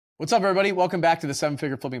What's up, everybody? Welcome back to the Seven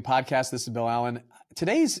Figure Flipping Podcast. This is Bill Allen.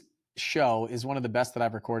 Today's show is one of the best that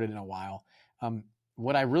I've recorded in a while.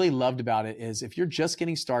 What I really loved about it is if you're just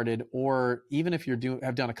getting started, or even if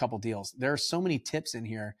have done a couple deals, there are so many tips in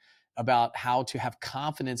here about how to have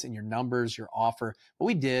confidence in your numbers, your offer. What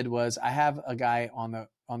we did was I have a guy on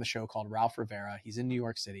the show called Ralph Rivera. He's in New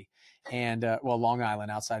York City and Long Island,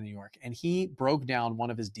 outside of New York. And he broke down one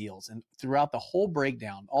of his deals, and throughout the whole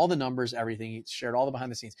breakdown, all the numbers, everything, he shared all the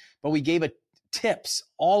behind the scenes, but we gave tips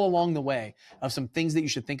all along the way of some things that you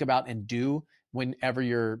should think about and do whenever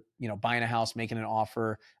you're, buying a house, making an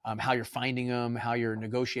offer, how you're finding them, how you're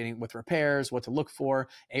negotiating with repairs, what to look for,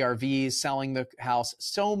 ARVs, selling the house.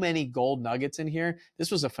 So many gold nuggets in here. This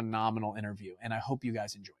was a phenomenal interview, and I hope you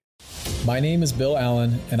guys enjoy. My name is Bill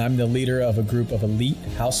Allen, and I'm the leader of a group of elite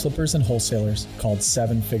house flippers and wholesalers called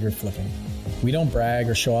Seven Figure Flipping. We don't brag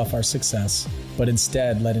or show off our success, but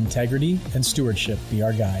instead let integrity and stewardship be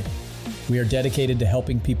our guide. We are dedicated to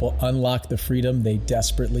helping people unlock the freedom they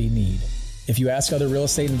desperately need. If you ask other real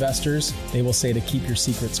estate investors, they will say to keep your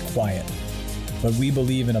secrets quiet. But we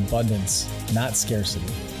believe in abundance, not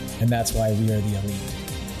scarcity, and that's why we are the elite.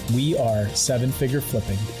 We are Seven Figure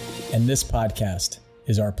Flipping, and this podcast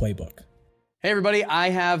is our playbook. Hey, everybody. I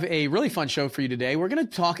have a really fun show for you today. We're going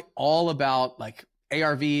to talk all about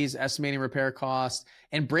ARVs, estimating repair costs,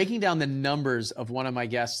 and breaking down the numbers of one of my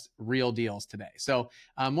guests' real deals today. So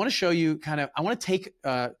I want to show you I want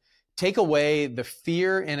to take away the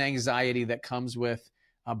fear and anxiety that comes with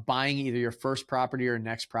buying either your first property or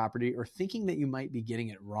next property, or thinking that you might be getting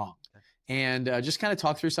it wrong. And just kind of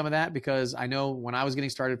talk through some of that, because I know when I was getting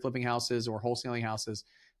started flipping houses or wholesaling houses,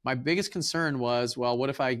 my biggest concern was, well, what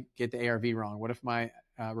if I get the ARV wrong? What if my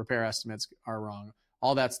repair estimates are wrong?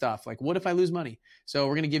 All that stuff. What if I lose money? So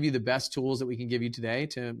we're going to give you the best tools that we can give you today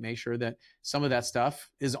to make sure that some of that stuff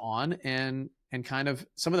is on, and kind of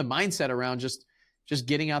some of the mindset around just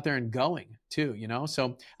getting out there and going too,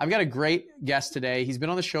 So I've got a great guest today. He's been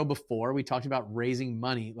on the show before. We talked about raising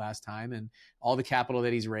money last time and all the capital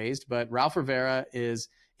that he's raised, but Ralph Rivera is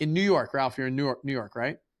in New York. Ralph, you're in New York,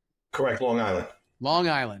 right? Correct. Long Island. Long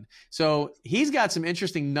Island. So he's got some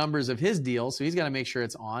interesting numbers of his deals. So he's got to make sure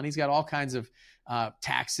it's on. He's got all kinds of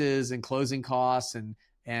taxes and closing costs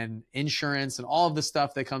and insurance and all of the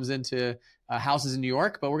stuff that comes into houses in New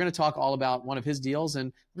York. But we're going to talk all about one of his deals, and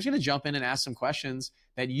I'm just going to jump in and ask some questions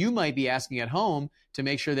that you might be asking at home to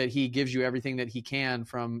make sure that he gives you everything that he can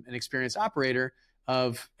from an experienced operator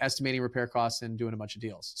of estimating repair costs and doing a bunch of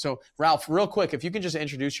deals. So Ralph, real quick, if you can just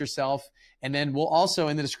introduce yourself, and then we'll also,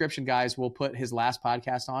 in the description, guys, we'll put his last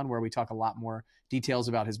podcast on where we talk a lot more details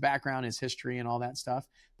about his background, his history, and all that stuff.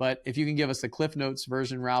 But if you can give us the Cliff Notes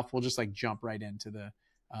version, Ralph, we'll just jump right into the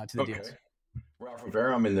deals. Ralph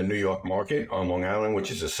Rivera. I'm in the New York market on Long Island,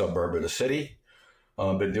 which is a suburb of the city.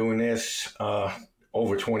 Been doing this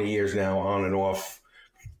over 20 years now, on and off.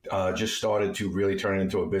 Just started to really turn it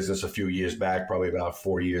into a business a few years back, probably about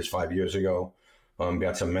 5 years ago.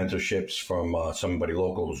 Got some mentorships from somebody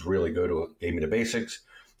local who's really good, who gave me the basics.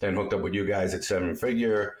 Then hooked up with you guys at Seven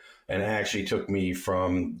Figure, and it actually took me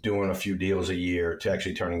from doing a few deals a year to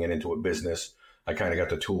actually turning it into a business. I kind of got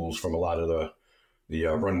the tools from a lot of the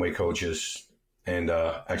runway coaches, and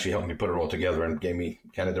actually helped me put it all together and gave me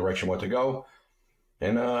kind of direction what to go.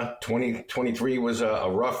 And 2023 was a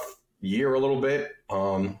rough year a little bit,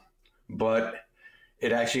 but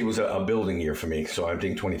it actually was a building year for me. So I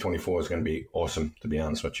think 2024 is going to be awesome, to be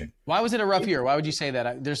honest with you. Why was it a rough year? Why would you say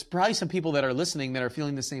that? There's probably some people that are listening that are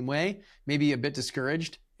feeling the same way, maybe a bit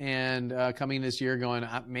discouraged, and coming this year going,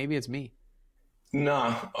 maybe it's me.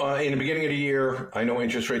 No, in the beginning of the year, I know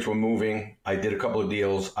interest rates were moving. I did a couple of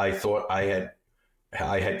deals. I thought I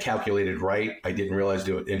had calculated right. I didn't realize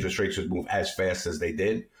the interest rates would move as fast as they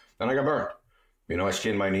did. Then I got burned. I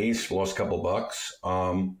skinned my knees, lost a couple bucks.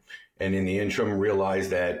 And in the interim, realized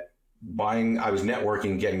that I was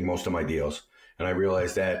networking, getting most of my deals. And I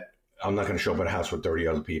realized that I'm not going to show up at a house with 30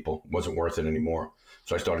 other people. It wasn't worth it anymore.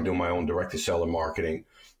 So I started doing my own direct-to-seller marketing,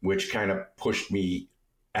 which kind of pushed me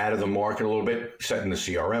out of the market a little bit, setting the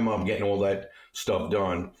CRM up, getting all that stuff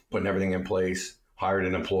done, putting everything in place, hired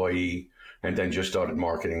an employee, and then just started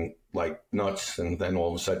marketing like nuts. And then all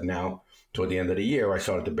of a sudden now, toward the end of the year, I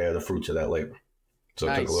started to bear the fruits of that labor. So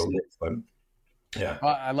nice. It took a little bit, but yeah.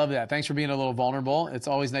 Well, I love that. Thanks for being a little vulnerable. It's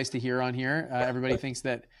always nice to hear on here. Everybody thinks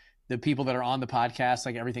that the people that are on the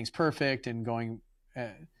podcast, everything's perfect and going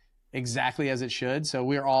exactly as it should. So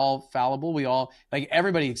we're all fallible. We all,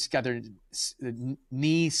 everybody's got their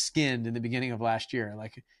knee skinned in the beginning of last year.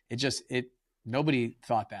 Nobody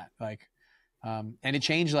thought that. And it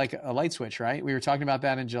changed like a light switch, right? We were talking about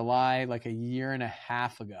that in July, like a year and a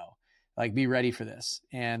half ago. like be ready for this.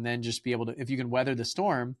 And then just be able to, if you can weather the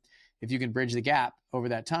storm, if you can bridge the gap over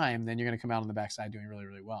that time, then you're going to come out on the backside doing really,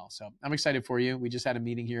 really well. So I'm excited for you. We just had a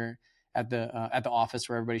meeting here at the office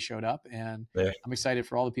where everybody showed up, and I'm excited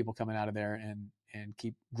for all the people coming out of there and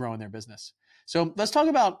keep growing their business. So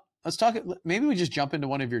maybe we just jump into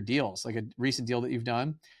one of your deals, like a recent deal that you've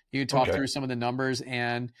done. You can talk through some of the numbers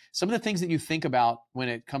and some of the things that you think about when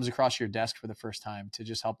it comes across your desk for the first time to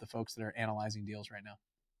just help the folks that are analyzing deals right now.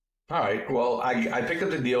 All right. Well, I picked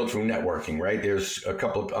up the deal through networking, right? There's a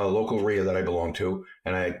couple of local RIA that I belong to,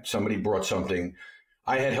 and somebody brought something.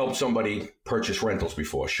 I had helped somebody purchase rentals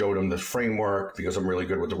before, showed them the framework because I'm really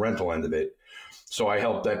good with the rental end of it. So I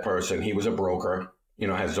helped that person. He was a broker,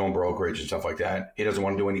 has his own brokerage and stuff like that. He doesn't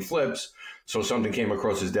want to do any flips. So something came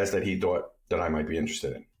across his desk that he thought that I might be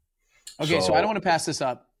interested in. Okay. So I don't want to pass this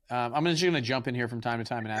up. I'm just going to jump in here from time to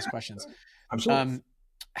time and ask questions. Absolutely.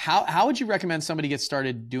 How would you recommend somebody get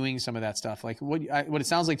started doing some of that stuff? Like what it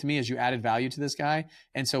sounds like to me is you added value to this guy.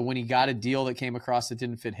 And so when he got a deal that came across that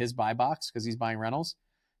didn't fit his buy box because he's buying rentals,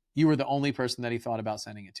 you were the only person that he thought about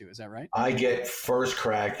sending it to. Is that right? I get first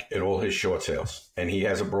crack at all his short sales, and he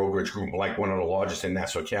has a brokerage group like one of the largest in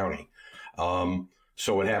Nassau County.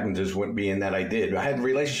 So what happened is being that I had a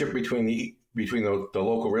relationship between the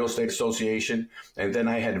local real estate association, and then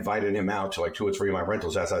I had invited him out to like 2 or 3 of my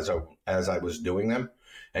rentals as I was doing them,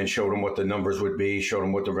 and showed him what the numbers would be, showed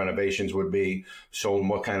him what the renovations would be, showed him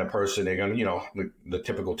what kind of person they're going to, the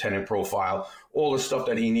typical tenant profile, all the stuff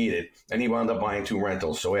that he needed. And he wound up buying 2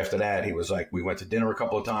 rentals. So after that, he was like, we went to dinner a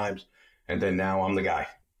couple of times, and then now I'm the guy.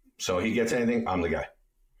 So he gets anything, I'm the guy.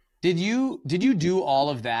 Did you do all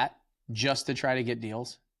of that just to try to get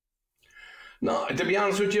deals? No, to be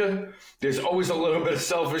honest with you, there's always a little bit of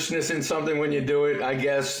selfishness in something when you do it, I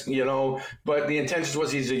guess, but the intention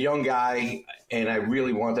was he's a young guy and I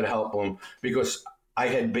really wanted to help him because I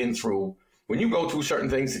had been through, when you go through certain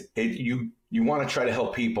things, you want to try to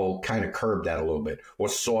help people kind of curb that a little bit or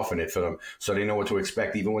soften it for them so they know what to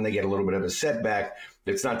expect. Even when they get a little bit of a setback,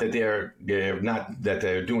 it's not that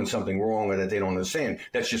they're doing something wrong or that they don't understand.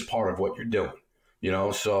 That's just part of what you're doing,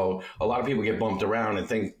 So a lot of people get bumped around and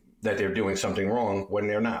think that they're doing something wrong when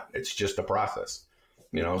they're not. It's just a process,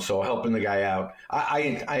 so helping the guy out.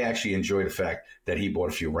 I actually enjoy the fact that he bought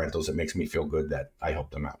a few rentals. It makes me feel good that I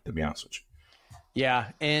helped him out, to be honest with you.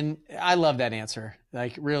 Yeah. And I love that answer.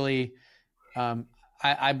 Like really,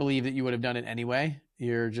 I believe that you would have done it anyway.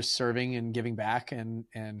 You're just serving and giving back and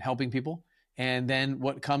helping people. And then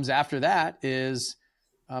what comes after that is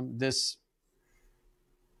this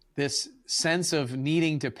sense of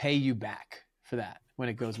needing to pay you back for that when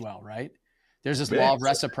it goes well, right? There's this law of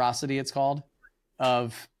reciprocity, it's called,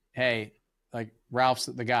 of, hey, like Ralph's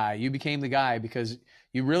the guy. You became the guy because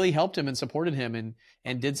you really helped him and supported him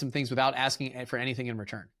and did some things without asking for anything in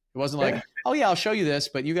return. It wasn't like, oh yeah, I'll show you this,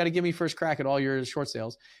 but you got to give me first crack at all your short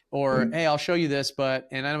sales. Or, hey, I'll show you this, and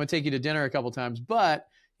I'm going to take you to dinner a couple times, but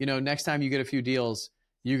next time you get a few deals,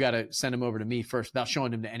 you got to send them over to me first without showing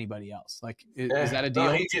them to anybody else. Like, is that a deal?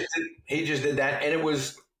 No, he just did that. And it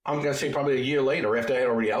was, I'm going to say probably a year later after I had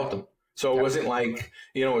already helped him. So it wasn't like,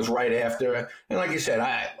 it was right after. And like you said,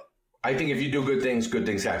 I think if you do good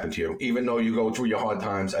things happen to you. Even though you go through your hard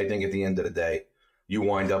times, I think at the end of the day, you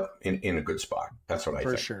wind up in a good spot. That's what I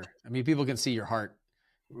think. For sure. I mean, people can see your heart,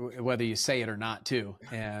 whether you say it or not too.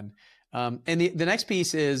 And the next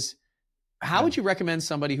piece is, how would you recommend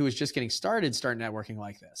somebody who is just getting started start networking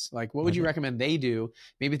like this? Like, what would you recommend they do?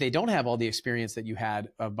 Maybe if they don't have all the experience that you had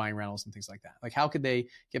of buying rentals and things like that. Like, how could they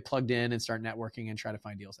get plugged in and start networking and try to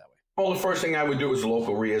find deals that way? Well, the first thing I would do is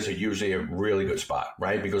local RIAs are usually a really good spot,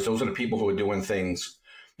 right? Because those are the people who are doing things.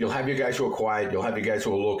 You'll have your guys who are quiet. You'll have your guys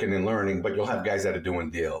who are looking and learning, but you'll have guys that are doing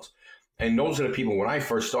deals. And those are the people, when I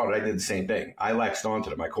first started, I did the same thing. I latched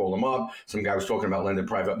onto them. I called them up. Some guy was talking about lending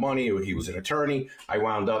private money. He was an attorney. I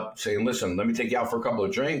wound up saying, listen, let me take you out for a couple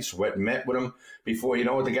of drinks. Met with him. Before you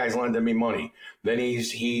know it, the guy's lending me money. Then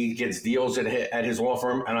he gets deals at his law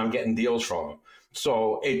firm, and I'm getting deals from him.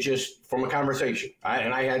 So it just, from a conversation,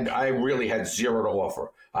 I really had zero to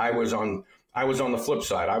offer. I was on the flip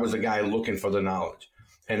side. I was a guy looking for the knowledge,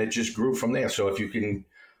 and it just grew from there. So if you can,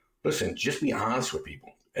 listen, just be honest with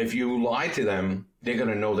people. If you lie to them, they're going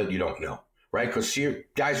to know that you don't know, right? Because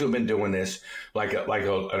guys who have been doing this, like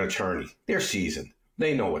an attorney, they're seasoned.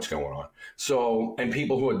 They know what's going on. So, and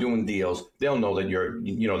people who are doing deals, they'll know that you're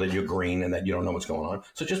green and that you don't know what's going on.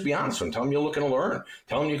 So just be honest with them. Tell them you're looking to learn.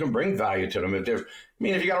 Tell them you can bring value to them. If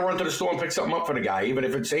you got to run to the store and pick something up for the guy, even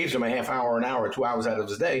if it saves him a half hour, an hour, 2 hours out of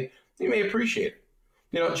his day, you may appreciate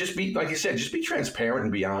it. Just be, like you said, just be transparent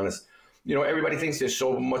and be honest. Everybody thinks there's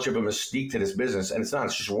so much of a mystique to this business, and it's not.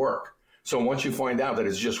 It's just work. So once you find out that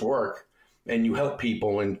it's just work, and you help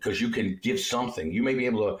people, and because you can give something, you may be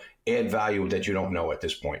able to add value that you don't know at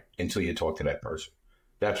this point until you talk to that person.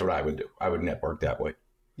 That's what I would do. I would network that way.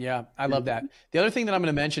 Yeah, I love that. The other thing that I'm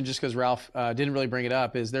going to mention, just because Ralph didn't really bring it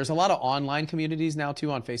up, is there's a lot of online communities now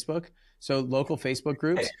too on Facebook. So local Facebook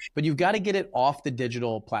groups, but you've got to get it off the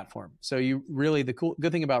digital platform. So you really, the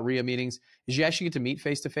good thing about RIA meetings is you actually get to meet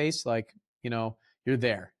face to face. Like, you're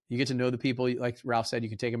there. You get to know the people. Like Ralph said, you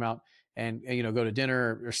can take them out and go to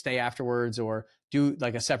dinner or stay afterwards, or do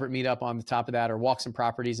like a separate meetup on the top of that, or walk some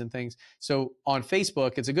properties and things. So on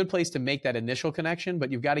Facebook, it's a good place to make that initial connection,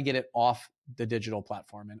 but you've got to get it off the digital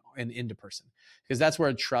platform and into person, because that's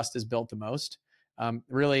where trust is built the most.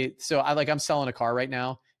 Really. So I'm selling a car right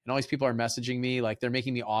now, and all these people are messaging me, like they're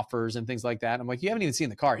making me offers and things like that. I'm like, you haven't even seen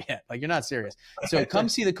the car yet. Like, you're not serious. So come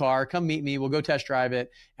see the car, come meet me. We'll go test drive it.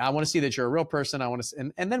 I want to see that you're a real person. I want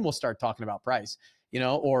to, and then we'll start talking about price,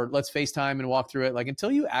 or let's FaceTime and walk through it. Like,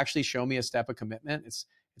 until you actually show me a step of commitment, it's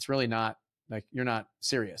really not, like, you're not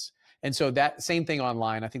serious. And so that same thing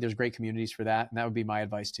online, I think there's great communities for that. And that would be my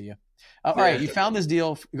advice to you. All right. You found this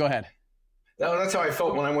deal. Go ahead. No, that's how I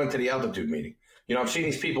felt when I went to the altitude meeting. I've seen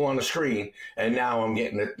these people on the screen, and now I'm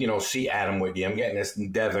getting to, see Adam Wiggy. I'm getting this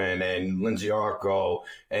Devin and Lindsay Arco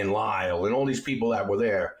and Lyle and all these people that were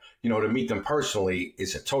there. To meet them personally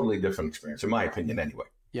is a totally different experience, in my opinion, anyway.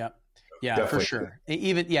 Yeah. Yeah, definitely. For sure.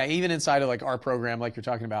 Even inside of like our program, like you're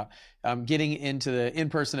talking about, getting into the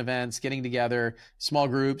in-person events, getting together, small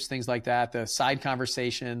groups, things like that, the side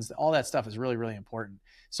conversations, all that stuff is really, really important.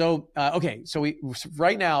 So, okay. So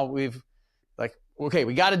right now we've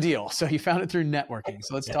we got a deal. So you found it through networking.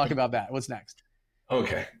 So let's talk about that. What's next?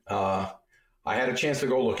 Okay. I had a chance to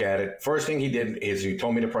go look at it. First thing he did is he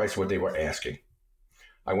told me the price of what they were asking.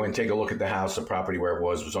 I went and take a look at the house, the property where it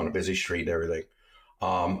was on a busy street and everything.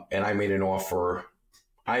 And I made an offer.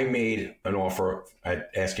 At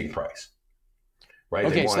asking price. Right.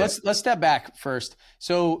 Okay. So let's step back first.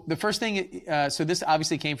 So the first thing, so this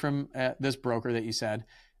obviously came from this broker that you said.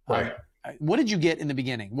 Right. What did you get in the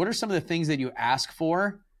beginning? What are some of the things that you ask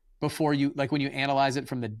for before you, like when you analyze it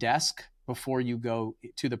from the desk, before you go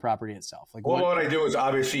to the property itself? Like, what I do is,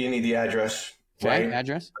 obviously you need the address, right? Right?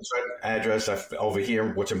 Address. That's right. Address. Over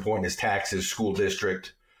here, what's important is taxes, school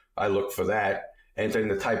district. I look for that. And then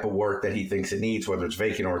the type of work that he thinks it needs, whether it's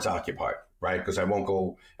vacant or it's occupied, right? Because I won't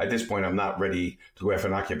go, at this point, I'm not ready to go after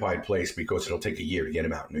an occupied place because it'll take a year to get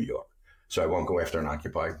him out in New York. So I won't go after an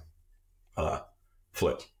occupied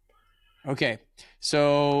flip. Okay.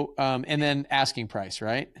 So, and then asking price,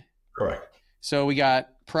 right? Correct. So we got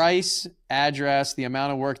price, address, the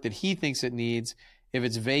amount of work that he thinks it needs, if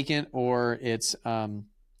it's vacant or it's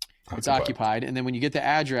occupied. And then when you get the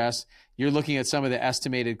address, you're looking at some of the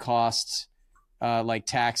estimated costs, like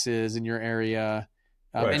taxes in your area.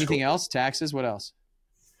 Right. Anything else? Taxes? What else?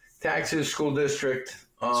 Taxes, school district.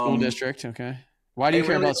 School district. Okay. Why do you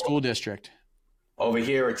care about school district? Over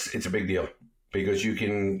here, it's a big deal because you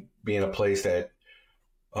can be in a place that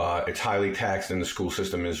it's highly taxed and the school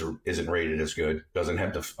system isn't rated as good, doesn't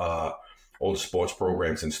have all the sports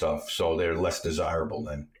programs and stuff, so they're less desirable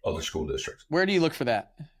than other school districts. Where do you look for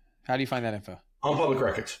that? How do you find that info? On public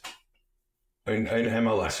records. In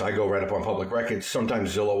MLS, I go right up on public records.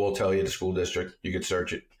 Sometimes Zillow will tell you the school district. You could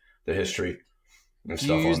search it, the history and stuff.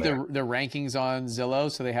 Do you use the rankings on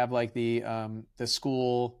Zillow? So they have like the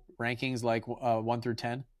school rankings, like 1 through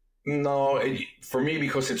 10? No, for me,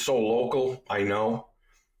 because it's so local, I know.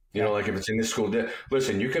 Like if it's in this school.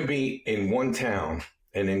 Listen, you can be in one town,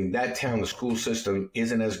 and in that town, the school system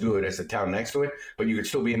isn't as good as the town next to it, but you could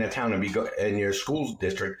still be in that town and your school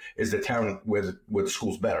district is the town where the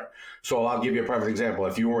school's better. So I'll give you a perfect example.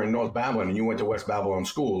 If you were in North Babylon and you went to West Babylon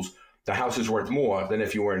schools, the house is worth more than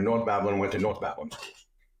if you were in North Babylon and went to North Babylon schools.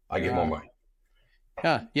 I get more money.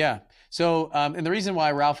 Yeah. So, and the reason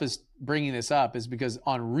why Ralph is bringing this up is because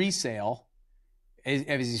on resale, as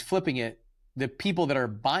he's flipping it, the people that are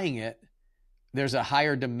buying it, there's a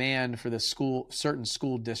higher demand for the certain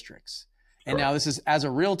school districts. And now this is, as a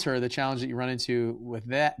realtor, the challenge that you run into with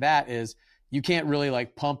that is you can't really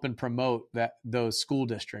like pump and promote those school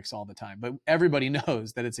districts all the time, but everybody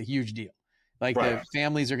knows that it's a huge deal. Like the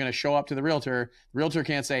families are going to show up to the realtor. The realtor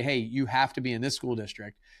can't say, hey, you have to be in this school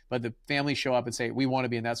district, but the families show up and say, we want to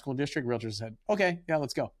be in that school district. Realtor said, okay, yeah,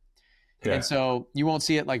 let's go. Yeah. And so you won't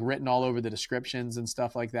see it like written all over the descriptions and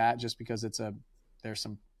stuff like that, just because there's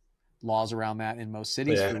some laws around that in most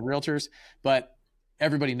cities for realtors, but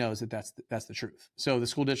everybody knows that that's the truth. So the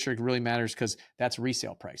school district really matters because that's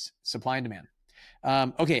resale price, supply and demand.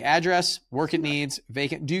 Okay. Address, work it needs,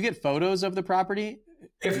 vacant. Do you get photos of the property?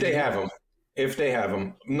 If they have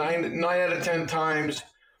them, 9 out of 10 times,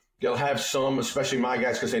 they'll have some, especially my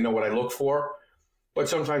guys, because they know what I look for. But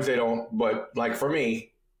sometimes they don't. But like for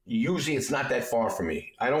me, usually it's not that far from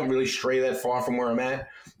me. I don't really stray that far from where I'm at.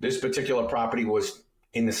 This particular property was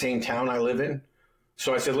in the same town I live in.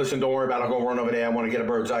 So I said, listen, don't worry about it. I'll go run over there. I want to get a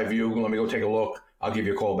bird's eye view. Let me go take a look. I'll give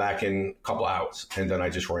you a call back in a couple hours. And then I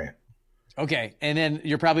just ran. Okay. And then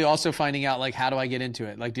you're probably also finding out, like, how do I get into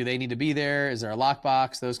it? Like, do they need to be there? Is there a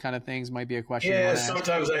lockbox? Those kind of things might be a question. Yeah,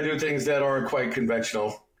 sometimes I do things that aren't quite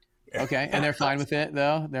conventional. Okay. And they're fine with it,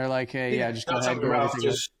 though? They're like, hey, yeah, just go ahead and do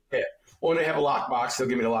everything. Or they have a lockbox. They'll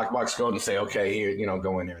give me the lockbox code and say, okay, here,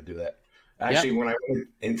 go in there and do that. Actually, when I went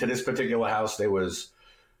into this particular house, there was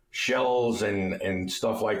shells and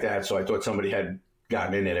stuff like that. So I thought somebody had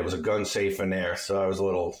gotten in it. It was a gun safe in there. So I was a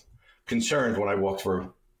little concerned when I walked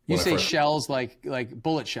through. You say shells like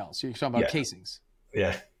bullet shells. You're talking about casings.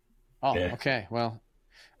 Yeah. Oh, yeah. Okay. Well,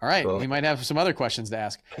 all right. We might have some other questions to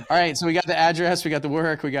ask. All right. So we got the address, we got the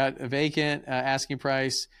work, we got a vacant, asking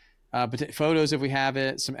price, photos if we have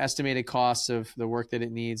it, some estimated costs of the work that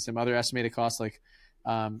it needs, some other estimated costs like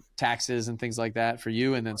taxes and things like that for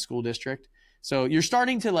you, and then school district. So you're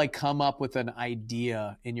starting to like come up with an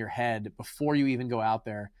idea in your head before you even go out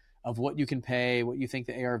there of what you can pay, what you think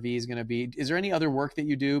the ARV is going to be. Is there any other work that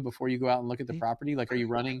you do before you go out and look at the property? Like, are you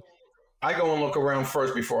running? I go and look around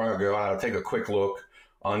first before I go out. I'll take a quick look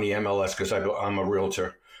on the MLS because I'm a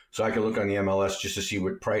realtor. So I can look on the MLS just to see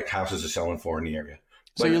what price houses are selling for in the area.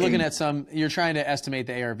 So you're looking at you're trying to estimate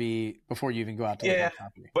the ARV before you even go out to look at the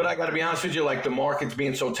property. But I got to be honest with you, like the market's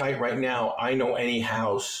being so tight right now, I know any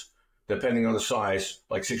house, depending on the size,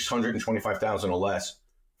 like $625,000 or less,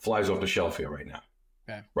 flies off the shelf here right now.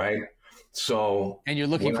 Okay. Right. So. And you're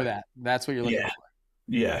looking for that. That's what you're looking for.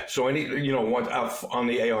 Yeah. So one on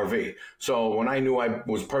the ARV. So when I knew I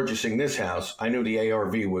was purchasing this house, I knew the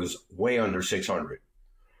ARV was way under 600.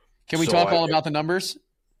 Can we talk all about the numbers?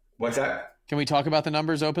 What's that? Can we talk about the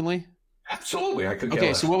numbers openly? Absolutely. I could.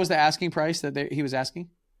 Okay. So what was the asking price that he was asking?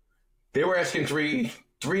 They were asking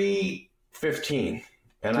 $315,000.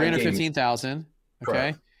 And $315,000. Okay.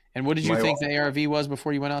 Correct. And what did you think the ARV was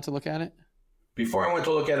before you went out to look at it? Before I went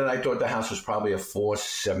to look at it, I thought the house was probably a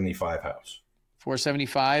 475 house.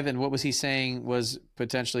 475, and what was he saying was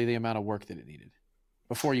potentially the amount of work that it needed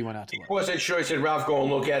before you went out to look? He wasn't sure. He said, Ralph, go and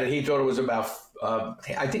look at it. He thought it was about,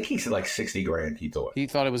 I think he said like 60 grand, he thought. He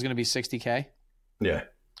thought it was going to be 60K? Yeah.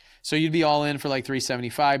 So you'd be all in for like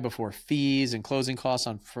 375 before fees and closing costs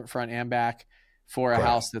on front and back for a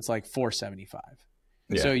house that's like 475.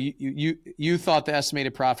 Yeah. So you thought the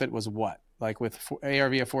estimated profit was what? Like with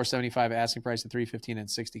ARV of 475, asking price of 315 and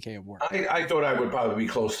 60K of work. I thought I would probably be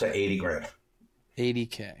close to 80 grand.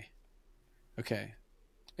 80K. Okay.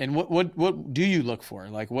 And what do you look for?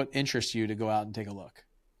 Like what interests you to go out and take a look?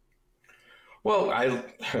 Well,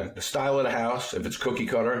 the style of the house, if it's cookie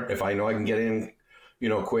cutter, if I know I can get in,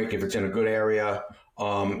 quick, if it's in a good area,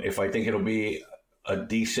 if I think it'll be a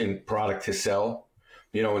decent product to sell,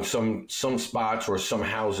 in some spots or some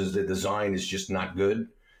houses, the design is just not good.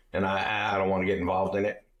 And I don't want to get involved in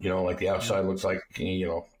it. Like the outside looks like,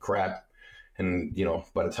 crap. And,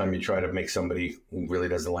 by the time you try to make somebody who really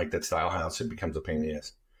doesn't like that style house, it becomes a pain in the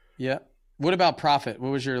ass. Yeah. What about profit?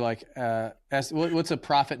 What was your what's a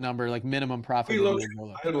profit number, like minimum profit?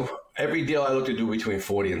 Every deal I look to do between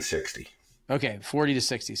 40 and 60. Okay. 40 to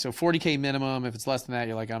 60. So 40K minimum. If it's less than that,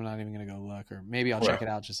 you're like, I'm not even going to go look, or maybe I'll check it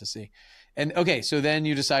out just to see. And okay. So then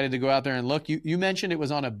you decided to go out there and look. You mentioned it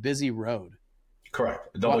was on a busy road.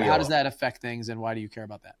 Correct. How does that affect things, and why do you care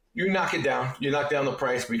about that? You knock it down. You knock down the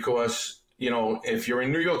price because, if you're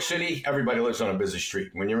in New York City, everybody lives on a busy street.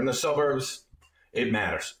 When you're in the suburbs, it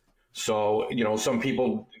matters. So, some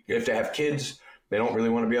people, if they have kids, they don't really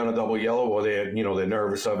want to be on a double yellow, or they're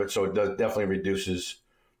nervous of it. So it definitely reduces,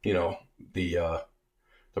 the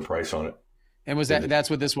price on it. And that's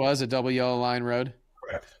what this was, a double yellow line road?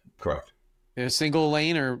 Correct. A single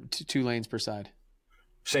lane or two lanes per side?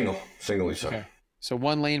 Single each side. Okay. So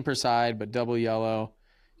one lane per side, but double yellow.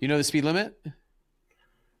 You know the speed limit?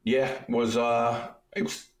 Yeah, it was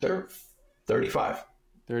 35.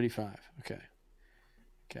 35. Okay.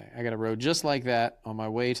 I got a road just like that on my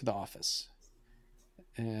way to the office.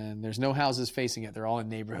 And there's no houses facing it. They're all in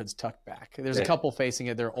neighborhoods tucked back. There's a couple facing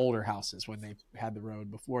it. They're older houses when they had the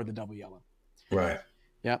road before the double yellow. Right.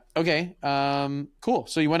 Yeah. Okay. Cool.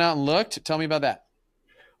 So you went out and looked. Tell me about that.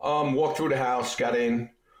 Walked through the house, got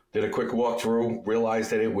in, did a quick walkthrough,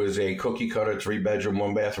 realized that it was a cookie cutter 3-bedroom,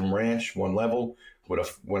 1-bathroom ranch, one level.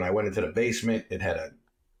 When I went into the basement, it had a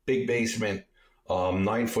big basement,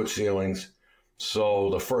 9-foot ceilings. So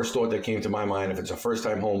the first thought that came to my mind, if it's a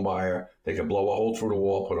first-time home buyer, they could blow a hole through the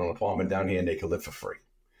wall, put an apartment down here, and they could live for free.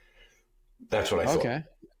 That's what I thought. Okay.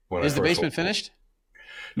 when Is I the first basement walked. finished?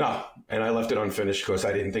 No, and I left it unfinished because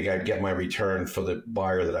I didn't think I'd get my return for the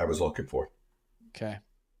buyer that I was looking for. Okay.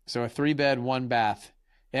 So a 3-bed, 1-bath.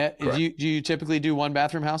 Yeah. Correct. Do you typically do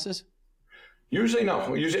 1-bathroom houses? Usually, no.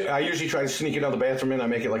 I usually try to sneak another bathroom in. I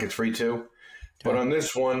make it like it's free too. But on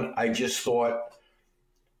this one, I thought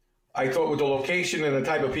with the location and the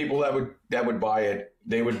type of people that would buy it,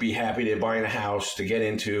 they would be happy to buy in a house to get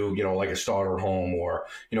into, like a starter home or,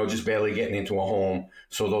 just barely getting into a home.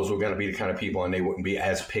 So those were going to be the kind of people, and they wouldn't be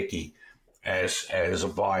as picky as a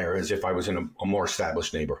buyer as if I was in a more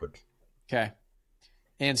established neighborhood. Okay.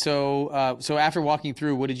 And so, so after walking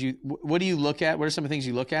through, what do you look at? What are some of the things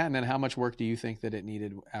you look at? And then how much work do you think that it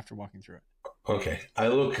needed after walking through it? Okay.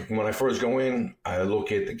 When I first go in, I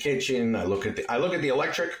look at the kitchen. I look at the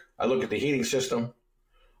electric. I look at the heating system.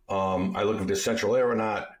 I look at the central air or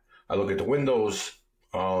not. I look at the windows.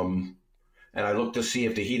 And I look to see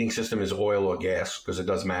if the heating system is oil or gas, because it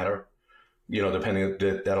does matter. Depending,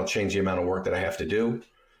 that'll change the amount of work that I have to do.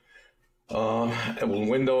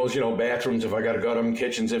 Windows, bathrooms if I got to gut them,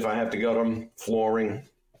 kitchens if I have to gut them, flooring,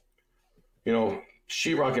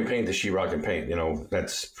 sheetrock and paint to sheetrock and paint.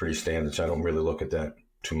 That's pretty standard. So I don't really look at that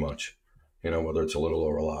too much, whether it's a little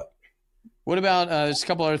or a lot. What about just a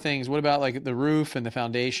couple other things? What about like the roof and the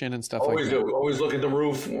foundation and stuff Always like that? Always look at the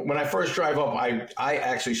roof. When I first drive up, I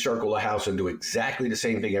actually circle the house and do exactly the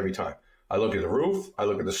same thing every time. I look at the roof, I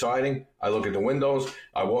look at the siding, I look at the windows,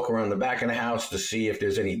 I walk around the back of the house to see if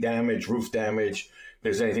there's any damage, roof damage, if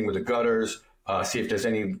there's anything with the gutters, see if there's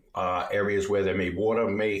any areas where water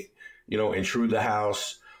may intrude the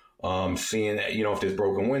house, seeing, if there's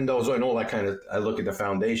broken windows and all that kind of, I look at the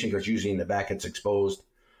foundation because usually in the back it's exposed,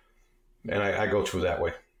 and I go through that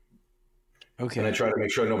way. Okay. And I try to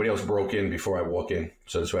make sure nobody else broke in before I walk in,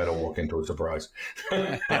 so this way I don't walk into a surprise.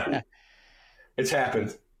 It's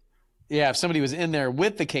happened. Yeah, if somebody was in there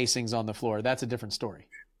with the casings on the floor, that's a different story.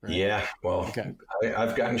 Right? Yeah, well, Okay.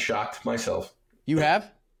 I've gotten shocked myself. You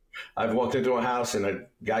have? I've walked into a house and a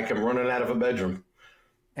guy come running out of a bedroom.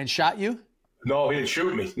 And shot you? No, he didn't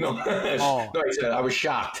shoot me. No, Oh. No, he said I was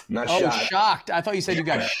shocked, not Oh, shot. shocked. I thought you said you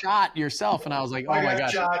got shot yourself. And I was like, oh I my got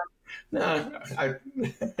gosh. shot. No,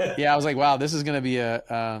 Yeah, I was like, wow, this is going to be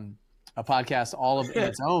a podcast all of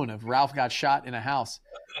its own of Ralph got shot in a house.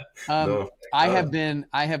 No. I have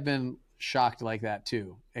been shocked like that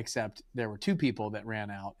too, except there were 2 people that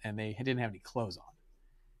ran out and they didn't have any clothes on.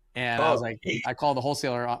 And I was like, I called the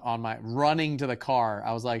wholesaler on my running to the car.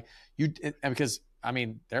 I was like, because I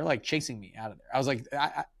mean, they're like chasing me out of there. I was like,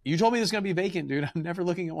 you told me this is going to be vacant, dude. I'm never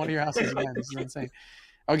looking at one of your houses again. This is insane.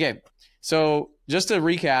 Okay. So just to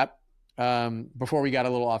recap, before we got a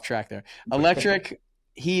little off track there, electric,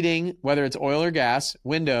 heating, whether it's oil or gas,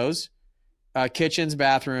 windows, kitchens,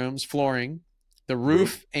 bathrooms, flooring, the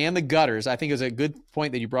roof and the gutters. I think it was a good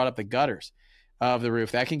point that you brought up the gutters of the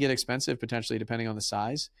roof. That can get expensive potentially depending on the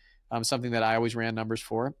size. Something that I always ran numbers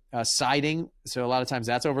for. Siding. So a lot of times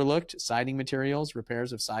that's overlooked. Siding materials,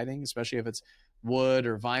 repairs of siding, especially if it's wood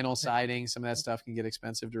or vinyl siding. Some of that stuff can get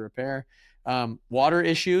expensive to repair. Water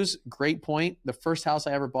issues. Great point. The first house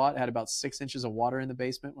I ever bought had about 6 inches of water in the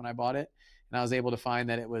basement when I bought it. And I was able to find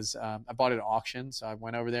that it was, I bought it at auction. So I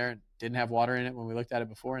went over there and didn't have water in it when we looked at it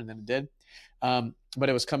before, and then it did. But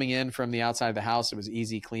it was coming in from the outside of the house. It was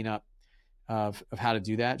easy cleanup of how to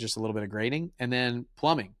do that, just a little bit of grading. And then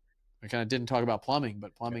plumbing. I kind of didn't talk about plumbing,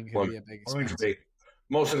 but plumbing can be a big expense.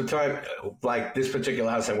 Most of the time, like this particular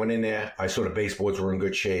house, I went in there, I saw the baseboards were in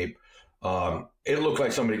good shape. It looked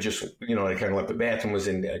like somebody just, they kind of left the bathroom was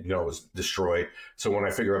in, it was destroyed. So when I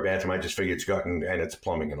figure a bathroom, I just figure it's gotten, and it's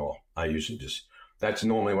plumbing and all. I usually that's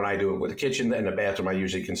normally when I do it with the kitchen and the bathroom, I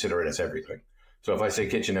usually consider it as everything. So if I say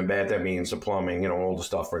kitchen and bath, that means the plumbing, all the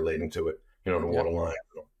stuff relating to it, the water line.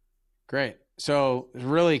 Great. So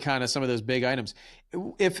really kind of some of those big items.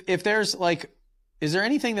 If there's like, is there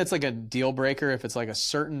anything that's like a deal breaker? If it's like a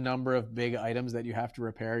certain number of big items that you have to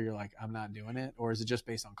repair, you're like, I'm not doing it. Or is it just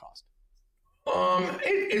based on cost?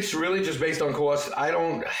 It's really just based on cost.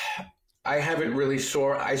 I haven't really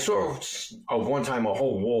I saw one time a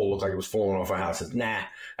whole wall looked like it was falling off a house. That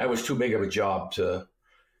was too big of a job to,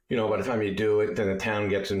 by the time you do it, then the town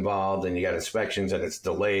gets involved and you got inspections and it's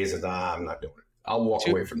delays and I'm not doing it. I'll walk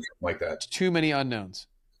away from something like that. Too many unknowns.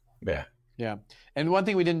 Yeah. Yeah. And one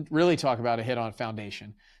thing we didn't really talk about, a hit on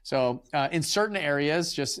foundation. So in certain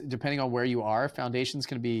areas, just depending on where you are, foundations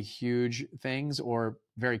can be huge things or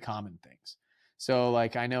very common things. So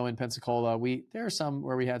like I know in Pensacola, there are some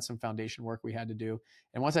where we had some foundation work we had to do.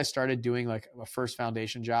 And once I started doing like a first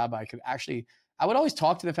foundation job, I would always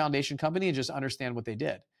talk to the foundation company and just understand what they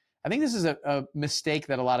did. I think this is a mistake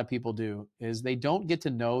that a lot of people do is they don't get to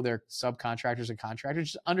know their subcontractors and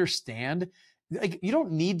contractors. Just understand, like, you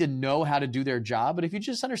don't need to know how to do their job, but if you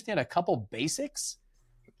just understand a couple basics,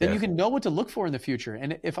 then you can know what to look for in the future.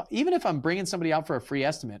 And even if I'm bringing somebody out for a free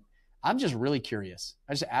estimate, I'm just really curious.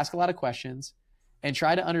 I just ask a lot of questions and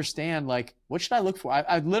try to understand, like, what should I look for?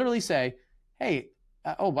 I literally say, hey,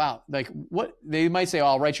 oh, wow. Like, what they might say, oh,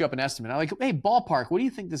 I'll write you up an estimate. I'm like, hey, ballpark, what do you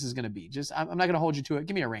think this is going to be? Just, I'm not going to hold you to it.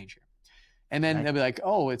 Give me a range here. And then they'll be like,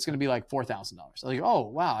 oh, it's going to be like $4,000. I'm like, oh,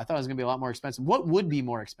 wow. I thought it was going to be a lot more expensive. What would be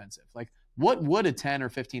more expensive? Like, what would a $10,000 or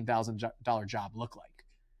 $15,000 job look like?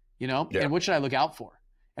 You know, and what should I look out for?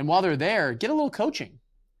 And while they're there, get a little coaching.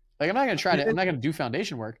 Like, I'm not going to do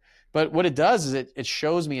foundation work, but what it does is it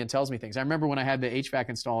shows me and tells me things. I remember when I had the HVAC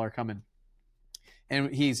installer come in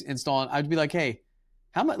and he's installing, I'd be like, hey,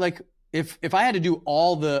 how much, like, if I had to do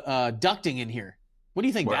all the ducting in here, what do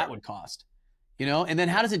you think that would cost? You know, and then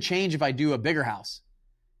how does it change if I do a bigger house?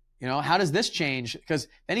 You know, how does this change? Because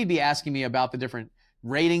then he'd be asking me about the different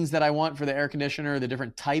ratings that I want for the air conditioner, the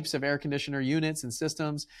different types of air conditioner units and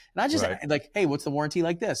systems. And I just like, hey, what's the warranty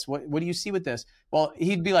like this? What do you see with this? Well,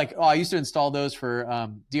 he'd be like, oh, I used to install those for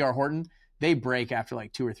DR Horton. They break after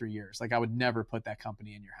like 2 or 3 years. Like, I would never put that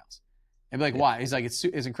company in your house. And be like, why? He's like, it's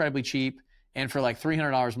incredibly cheap. And for like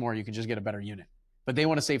 $300 more, you can just get a better unit. But they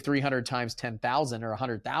want to save 300 times 10,000 or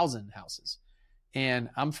 100,000 houses. And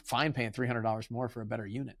I'm fine paying $300 more for a better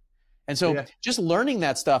unit. And so just learning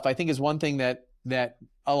that stuff, I think, is one thing that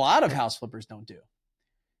a lot of house flippers don't do,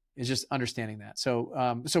 is just understanding that.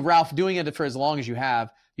 So, so Ralph, doing it for as long as you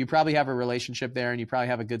probably have a relationship there, and you probably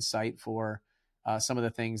have a good sight for some of the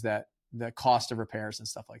things that the cost of repairs and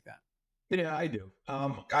stuff like that. Yeah, I do.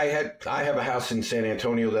 I have a house in San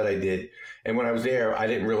Antonio that I did, and when I was there, I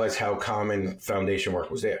didn't realize how common foundation work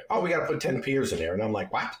was there. Oh, we got to put 10 piers in there, and I'm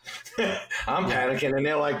like, what? I'm panicking, and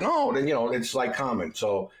they're like, no, then it's like common.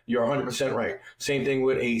 So you're 100% right. Same thing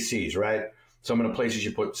with ACs, right? Some of the places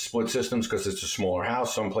you put split systems because it's a smaller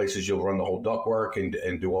house. Some places you'll run the whole ductwork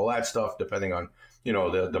and do all that stuff, depending on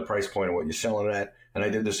the price point of what you're selling it at. And I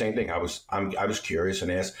did the same thing. I was curious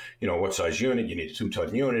and asked, what size unit you need, a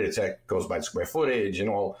 2-ton unit. That goes by square footage and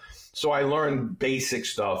all. So I learned basic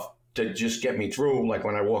stuff to just get me through. Like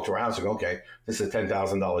when I walked around, I was like, okay, this is a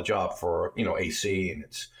 $10,000 job for AC, and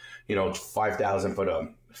it's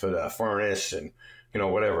 $5,000 for the furnace and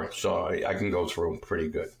whatever. So I can go through pretty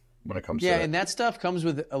good when it comes to that. And that stuff comes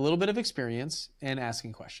with a little bit of experience and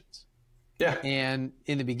asking questions. Yeah. And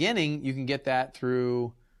in the beginning, you can get that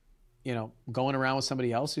through, going around with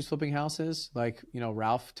somebody else who's flipping houses. Like,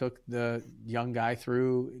 Ralph took the young guy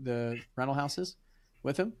through the rental houses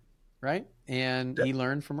with him, right? And he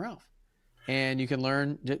learned from Ralph. And you can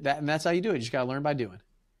learn that, and that's how you do it. You just got to learn by doing.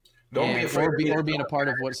 Don't be afraid or being a part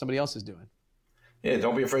of what somebody else is doing. Yeah,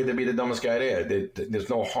 don't be afraid to be the dumbest guy there. There's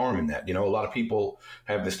no harm in that. A lot of people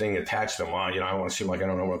have this thing attached to them. I don't want to seem like I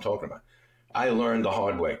don't know what I'm talking about. I learned the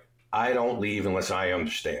hard way. I don't leave unless I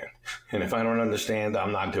understand. And if I don't understand,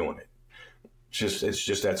 I'm not doing it. It's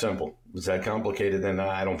just that simple. It's that complicated, then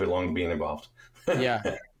I don't belong being involved. Yeah,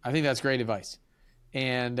 I think that's great advice.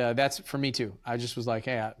 And that's for me too. I just was like,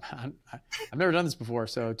 hey, I've never done this before,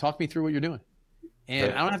 so talk me through what you're doing.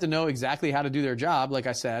 And I don't have to know exactly how to do their job. Like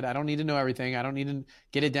I said, I don't need to know everything. I don't need to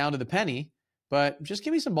get it down to the penny, but just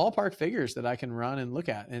give me some ballpark figures that I can run and look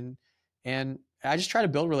at. And I just try to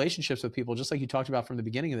build relationships with people, just like you talked about from the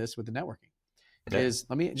beginning of this with the networking.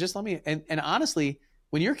 And honestly,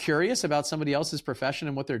 when you're curious about somebody else's profession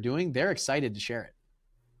and what they're doing, they're excited to share it.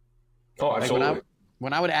 Oh, absolutely. Like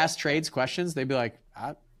when I would ask trades questions, they'd be like,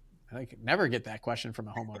 I could never get that question from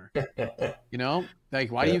a homeowner.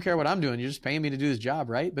 Like, why do you care what I'm doing? You're just paying me to do this job,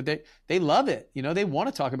 right? But they love it. They want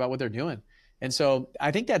to talk about what they're doing. And so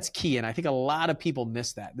I think that's key. And I think a lot of people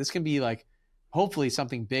miss that. This can be like, hopefully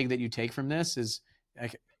something big that you take from this is,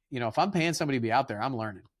 like, if I'm paying somebody to be out there, I'm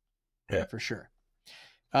learning. Yeah, for sure.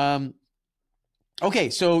 Okay.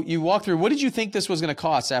 So you walk through, what did you think this was going to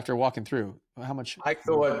cost after walking through? How much? I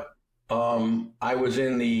thought, I was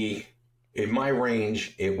in my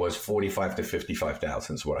range, it was 45 to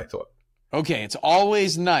 55,000 is what I thought. Okay. It's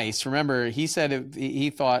always nice. Remember, he said he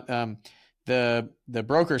thought the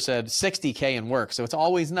broker said 60K in work. So it's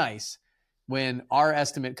always nice when our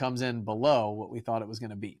estimate comes in below what we thought it was going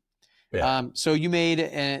to be. Yeah. So you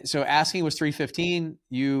so asking was 315.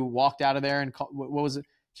 You walked out of there and what was it?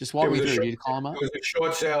 Just walk me through. Did you call him up? It was a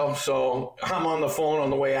short sale. So I'm on the phone on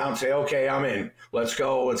the way out and say, okay, I'm in. Let's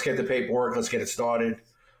go. Let's get the paperwork. Let's get it started.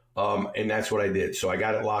 And that's what I did. So I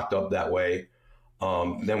got it locked up that way.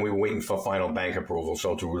 Then we were waiting for final bank approval.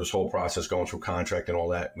 So through this whole process, going through contract and all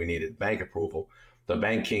that, we needed bank approval. The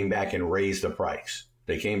bank came back and raised the price.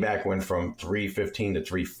 They came back, went from 315 to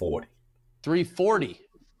 340. 340.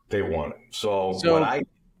 They wanted. So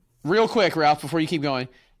real quick, Ralph, before you keep going,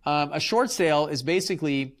 a short sale is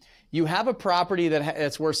basically you have a property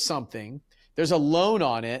that's worth something. There's a loan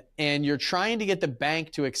on it, and you're trying to get the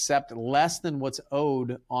bank to accept less than what's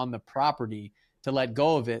owed on the property to let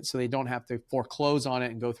go of it, so they don't have to foreclose on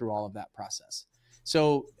it and go through all of that process.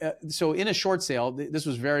 So in a short sale, this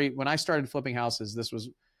was when I started flipping houses, this was,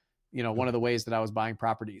 one of the ways that I was buying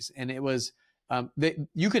properties, and it was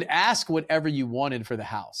you could ask whatever you wanted for the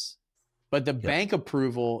house, but the bank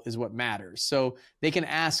approval is what matters. So they can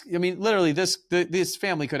ask. I mean, literally, this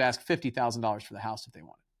family could ask $50,000 for the house if they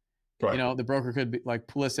wanted. Right. The broker could be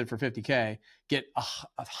list it for $50K, get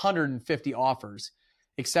 150 offers,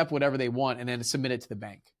 accept whatever they want, and then submit it to the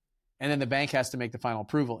bank. And then the bank has to make the final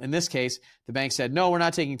approval. In this case, the bank said, no, we're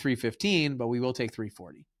not taking 315, but we will take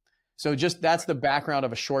 340. So that's the background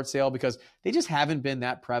of a short sale, because they just haven't been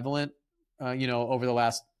that prevalent, over the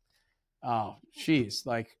last, 8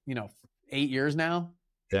 years now.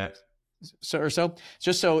 Yeah. So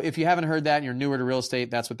just so if you haven't heard that and you're newer to real estate,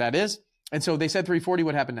 that's what that is. And so they said 340.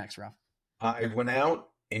 What happened next, Ralph? I went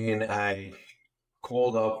out and I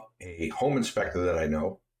called up a home inspector that I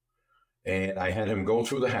know, and I had him go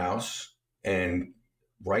through the house and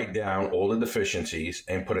write down all the deficiencies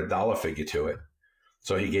and put a dollar figure to it.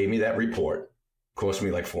 So he gave me that report. Cost me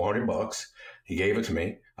like $400. He gave it to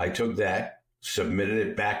me. I took that, submitted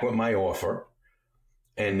it back with my offer,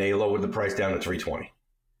 and they lowered the price down to $320.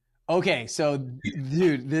 Okay, so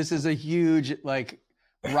dude, this is a huge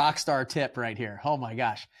rock star tip right here. Oh my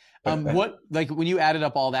gosh. What when you added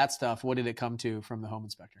up all that stuff, what did it come to from the home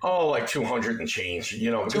inspector? Oh, like 200 and change,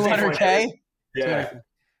 $200K? Yeah.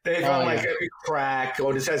 They found every crack.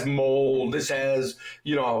 Oh, this has mold. This has,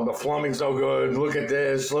 the plumbing's no good. Look at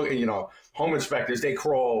this. Look, home inspectors, they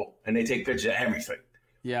crawl and they take pictures of everything.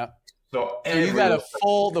 Yeah. So you got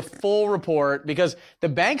the full report, because the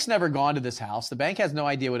bank's never gone to this house. The bank has no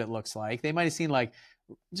idea what it looks like. They might have seen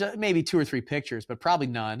maybe 2 or 3 pictures, but probably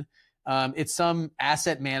none. It's some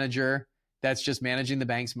asset manager that's just managing the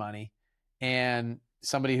bank's money, and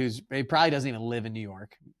somebody he probably doesn't even live in New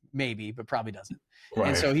York, maybe, but probably doesn't. Right.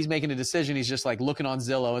 And so he's making a decision. He's just looking on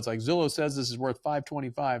Zillow. It's Zillow says this is worth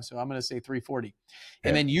 $525, so I'm going to say $340. Yeah.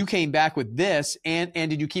 And then you came back with this, and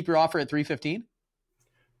did you keep your offer at $315?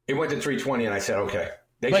 It went to $320, and I said okay.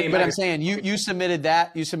 But I'm saying you submitted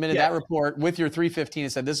that. You submitted that report with your $315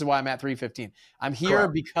 and said, this is why I'm at $315. I'm here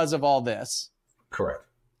because of all this. Correct.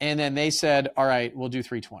 And then they said, all right, we'll do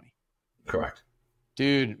 $320. Correct.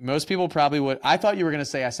 Dude, most people probably would. I thought you were going to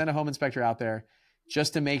say, I sent a home inspector out there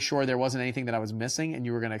just to make sure there wasn't anything that I was missing, and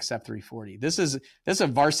you were going to accept $340. This is a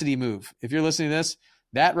varsity move. If you're listening to this,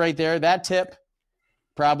 that right there, that tip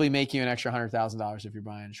probably make you an extra $100,000 if you're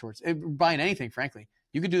buying shorts, buying anything, frankly.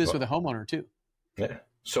 You could do this with a homeowner too. Yeah.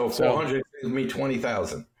 So 400 gives me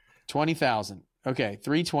 20,000. 20,000. Okay,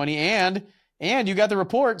 320, and you got the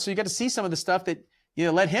report, so you got to see some of the stuff that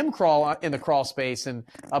let him crawl in the crawl space and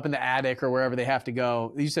up in the attic or wherever they have to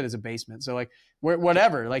go. You said it's a basement, so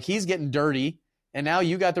whatever. He's getting dirty, and now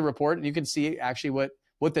you got the report, and you can see actually what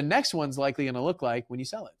the next one's likely going to look like when you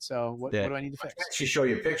sell it. So what do I need to fix? I can actually show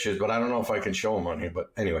you pictures, but I don't know if I can show them on here.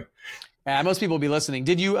 But anyway, most people will be listening.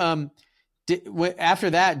 Did you after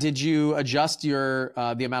that, did you adjust your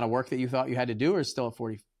the amount of work that you thought you had to do, or still at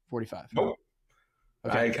 40, 45? No.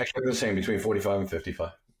 Okay. I kept the same between 45 and 55.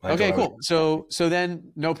 Okay, cool. So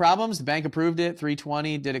then no problems. The bank approved it,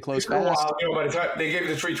 320. Did it close fast? By the time they gave it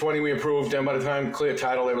the 320, we approved. And by the time clear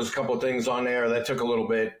title, there was a couple of things on there that took a little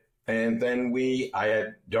bit. And then I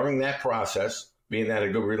had, during that process, being that I had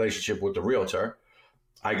a good relationship with the realtor,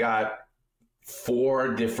 I got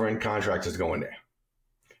 4 different contractors to go in there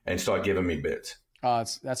and start giving me bids. Oh,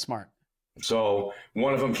 that's smart. So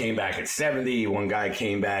one of them came back at 70. One guy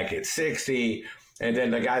came back at 60. And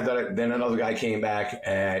then another guy came back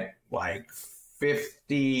at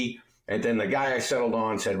 50. And then the guy I settled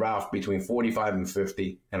on said, Ralph, between 45 and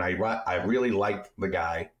 50. And I really liked the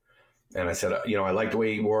guy. And I said, I liked the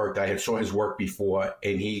way he worked. I had saw his work before,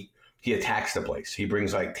 and he attacks the place. He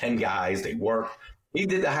brings 10 guys. They work. He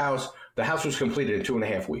did the house. The house was completed in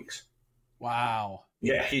 2.5 weeks. Wow.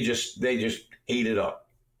 Yeah, they just ate it up.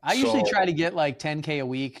 I usually try to get $10K a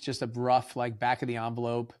week, just a rough back of the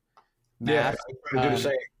envelope math. Yeah, I try to do the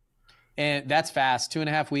same. And that's fast.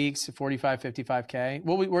 2.5 weeks, 45, 55K.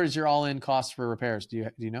 Where's your all-in cost for repairs? Do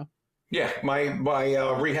you know? Yeah, my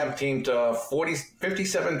rehab team to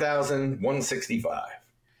 $57,165.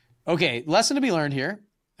 Okay, lesson to be learned here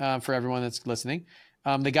for everyone that's listening.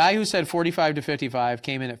 The guy who said 45 to 55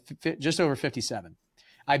 came in at just over 57.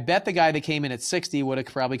 I bet the guy that came in at 60 would have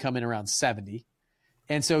probably come in around 70.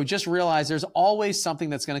 And so just realize there's always something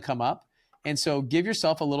that's going to come up. And so give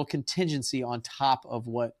yourself a little contingency on top of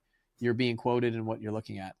what you're being quoted and what you're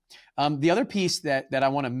looking at. The other piece that I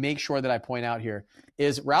want to make sure that I point out here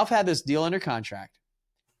is Ralph had this deal under contract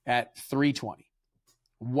at 320.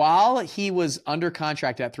 While he was under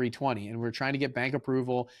contract at 320 and we're trying to get bank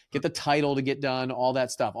approval, get the title to get done, all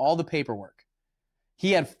that stuff, all the paperwork,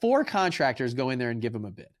 he had 4 contractors go in there and give him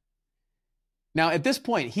a bid. Now, at this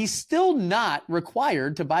point, he's still not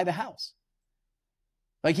required to buy the house.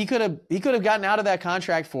 Like he could have gotten out of that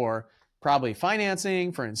contract for probably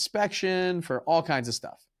financing, for inspection, for all kinds of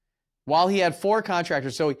stuff. While he had 4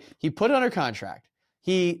 contractors, so he put it under contract.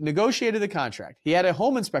 He negotiated the contract. He had a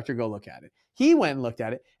home inspector go look at it. He went and looked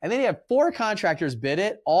at it. And then he had 4 contractors bid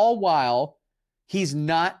it, all while he's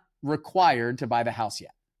not required to buy the house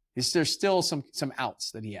yet. There's still some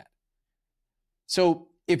outs that he had. So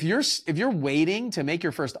if you're waiting to make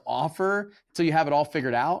your first offer until you have it all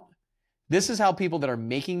figured out, this is how people that are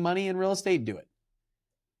making money in real estate do it.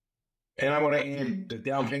 And I want to add, the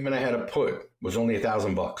down payment I had to put was only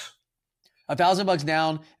 $1,000. $1,000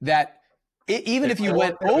 down. That even if you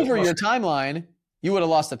went over your timeline, you would have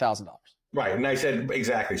lost $1,000. Right, and I said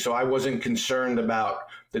exactly. So I wasn't concerned about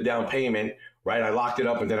the down payment. Right, I locked it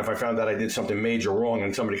up, and then if I found out I did something major wrong,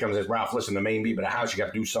 and somebody comes and says, "Ralph, listen, the main beat, but a house, you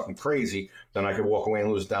got to do something crazy," then I could walk away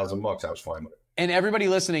and lose $1,000. I was fine with it. And everybody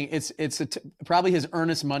listening, it's probably his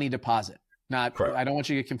earnest money deposit. Not, correct. I don't want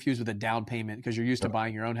you to get confused with a down payment because you're used to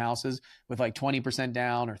buying your own houses with like 20%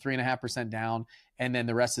 down or 3.5% down, and then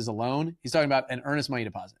the rest is a loan. He's talking about an earnest money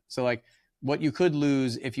deposit. So like what you could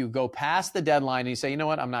lose if you go past the deadline and you say, you know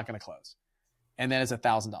what, I'm not going to close. And then it's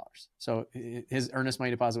 $1,000. So his earnest money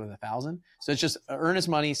deposit was $1,000. So it's just earnest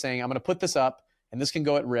money saying, I'm going to put this up and this can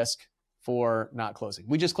go at risk for not closing.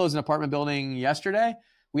 We just closed an apartment building yesterday.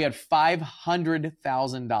 We had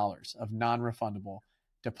 $500,000 of non-refundable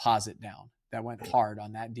deposit down. That went hard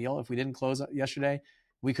on that deal. If we didn't close yesterday,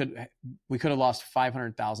 we could have lost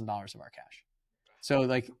 $500,000 of our cash. So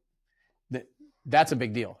like that's a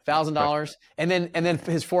big deal. $1,000 and then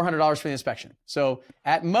his $400 for the inspection. So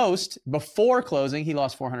at most before closing, he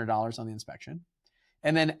lost $400 on the inspection,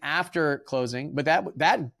 and then after closing, but that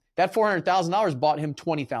 $400,000 bought him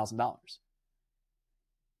 $20,000,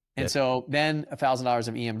 and so then $1,000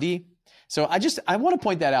 of EMD. So I want to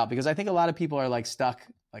point that out because I think a lot of people are like stuck.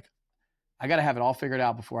 Like I got to have it all figured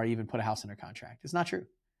out before I even put a house under contract. It's not true.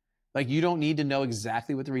 Like you don't need to know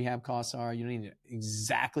exactly what the rehab costs are. You don't need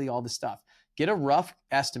exactly all the stuff. Get a rough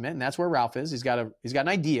estimate, and that's where Ralph is. He's got an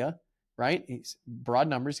idea, right? He's broad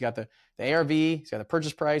numbers. He's got the ARV, he's got the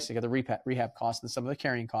purchase price, he's got the rehab costs and some of the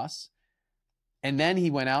carrying costs. And then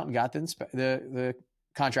he went out and got the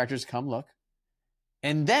contractors to come look.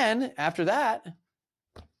 And then after that,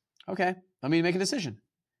 okay, let me make a decision.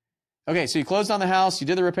 Okay, so you closed on the house, you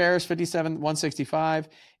did the repairs, $57,165.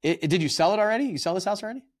 Did you sell it already? You sell this house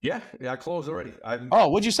already? Yeah, I closed already.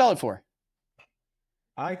 What'd you sell it for?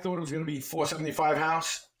 I thought it was going to be $475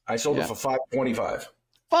 house. I sold it for $525.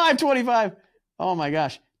 $525. Oh my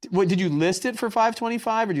gosh. Did you list it for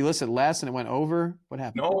 $525 or did you list it less and it went over? What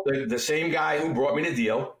happened? No, the same guy who brought me the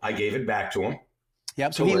deal, I gave it back to him.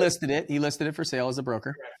 Yep. So he listed it. He listed it for sale as a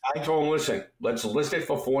broker. I told him, listen, let's list it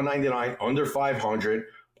for $499 under $500.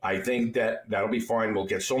 I think that'll be fine. We'll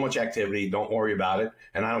get so much activity. Don't worry about it.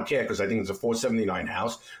 And I don't care because I think it's a $479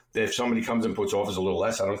 house. If somebody comes and puts offers a little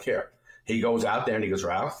less, I don't care. He goes out there and he goes,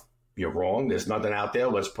 Ralph, you're wrong. There's nothing out there.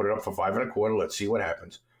 Let's put it up for $525. Let's see what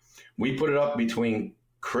happens. We put it up between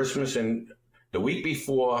Christmas and the week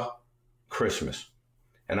before Christmas.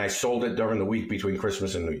 And I sold it during the week between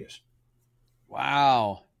Christmas and New Year's.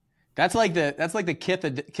 Wow. That's like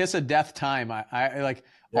the kiss of death time. I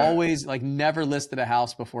always like never listed a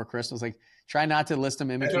house before Christmas. Like try not to list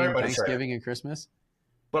them in between Thanksgiving and Christmas.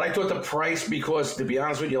 But I thought the price, because to be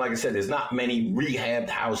honest with you, like I said, there's not many rehabbed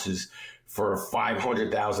houses for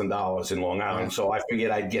 $500,000 in Long Island. So I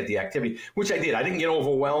figured I'd get the activity, which I did. I didn't get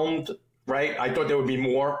overwhelmed, right? I thought there would be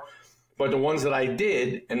more. But the ones that I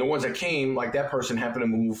did and the ones that came, like that person happened to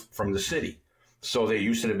move from the city. So they're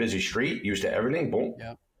used to the busy street, used to everything. Boom.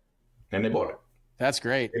 Yep. And they bought it. That's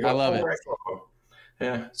great. I love it.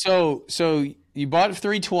 Yeah. So you bought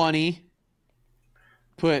 320,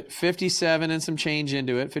 put 57 and some change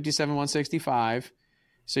into it, 57,165.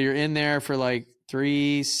 So you're in there for like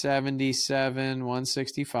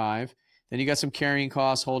 377,165. Then you got some carrying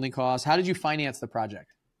costs, holding costs. How did you finance the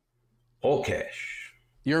project? All cash.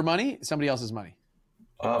 Your money? Somebody else's money?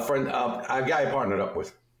 A guy I partnered up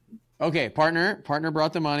with. Okay, partner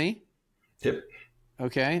brought the money. Yep.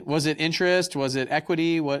 Okay. Was it interest? Was it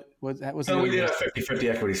equity? What was No, we did a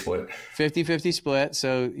 50-50 equity split. 50-50 split.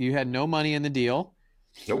 So you had no money in the deal.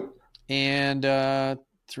 Nope. And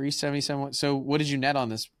 377. So what did you net on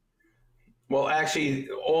this? Well, actually,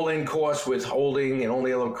 all-in cost with holding and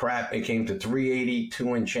only a little crap, it came to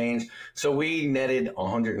 382 and change. So we netted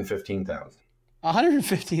 115,000.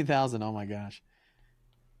 115,000. Oh my gosh!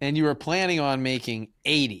 And you were planning on making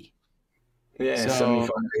 80. Yeah, so, 75,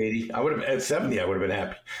 80. I would have at 70. I would have been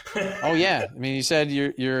happy. Oh yeah, I mean, you said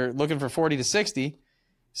you're looking for 40 to 60.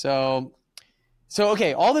 So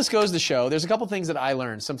okay. All this goes to show. There's a couple things that I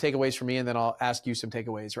learned, some takeaways for me, and then I'll ask you some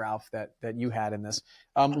takeaways, Ralph, that you had in this.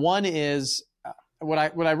 One is what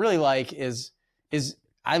I really like is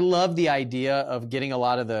I love the idea of getting a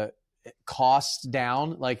lot of the costs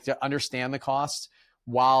down, like to understand the costs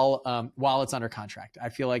while it's under contract. I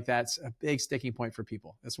feel like that's a big sticking point for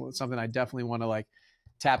people. That's something I definitely want to like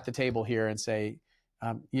tap the table here and say,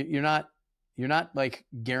 you're not like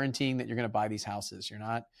guaranteeing that you're going to buy these houses. You're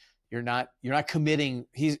not committing.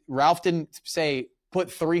 Ralph didn't say put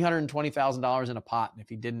 $320,000 in a pot, and if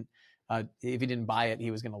he didn't buy it, he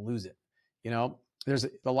was going to lose it. There's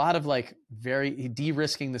a lot of like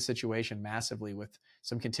de-risking the situation massively with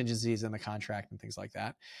some contingencies in the contract and things like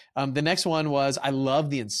that. The next one was, I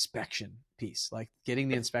love the inspection piece, like getting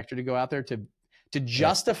the inspector to go out there to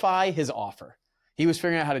justify his offer. He was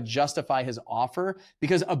figuring out how to justify his offer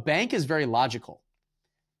because a bank is very logical,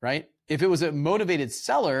 right? If it was a motivated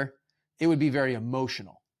seller, it would be very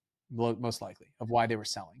emotional, most likely, of why they were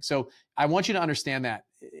selling. So I want you to understand that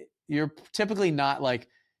you're typically not like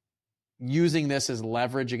using this as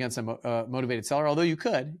leverage against a motivated seller, although you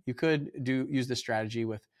could use this strategy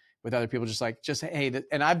with other people, hey,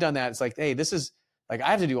 and I've done that. It's like, hey, this is like,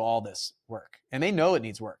 I have to do all this work, and they know it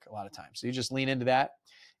needs work a lot of times. So you just lean into that,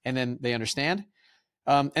 and then they understand.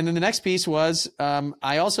 And then the next piece was,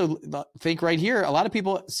 I also think right here, a lot of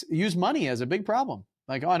people use money as a big problem.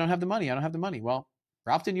 Like, oh, I don't have the money. Well,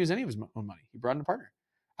 Ralph didn't use any of his own money. He brought in a partner.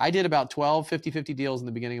 I did about 12 50-50 deals in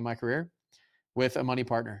the beginning of my career with a money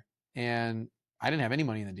partner. And I didn't have any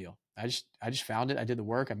money in the deal. I just found it. I did the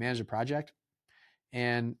work. I managed a project,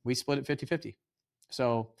 and we split it 50-50.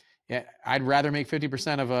 So yeah, I'd rather make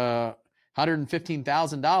 50% of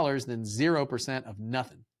 $115,000 than 0% of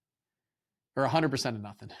nothing, or 100% of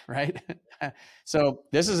nothing, right? So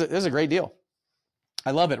this is a great deal.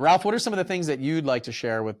 I love it. Ralph, what are some of the things that you'd like to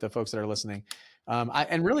share with the folks that are listening? I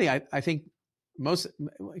think how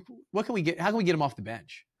can we get them off the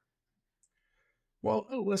bench? Well,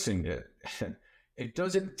 listen, it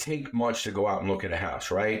doesn't take much to go out and look at a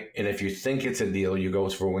house, right? And if you think it's a deal, you go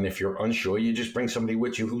through. And if you're unsure, you just bring somebody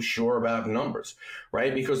with you who's sure about numbers,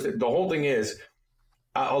 right? Because the whole thing is,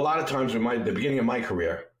 a lot of times in the beginning of my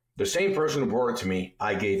career, the same person who brought it to me,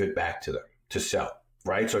 I gave it back to them to sell,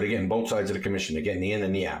 right? So they're getting both sides of the commission. They're getting the in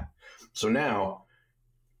and the out. So now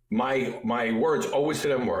my words always to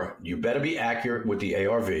them were, you better be accurate with the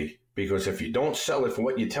ARV, because if you don't sell it for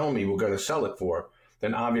what you tell me we're going to sell it for,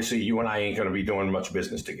 then obviously you and I ain't going to be doing much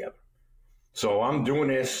business together. So I'm doing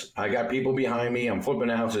this. I got people behind me. I'm flipping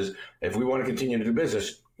houses. If we want to continue to do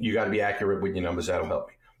business, you got to be accurate with your numbers. That'll help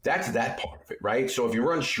me. That's that part of it, right? So if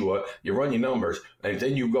you're unsure, you run your numbers, and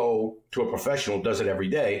then you go to a professional who does it every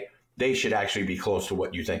day, they should actually be close to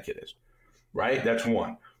what you think it is, right? That's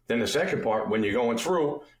one. Then the second part, when you're going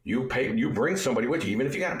through, you bring somebody with you, even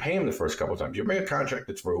if you got to pay them the first couple of times. You bring a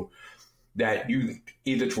contractor through that you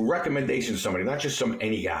either through recommendation of somebody, not just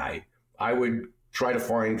any guy. I would try to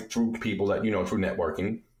find through people that, through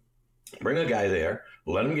networking, bring a guy there,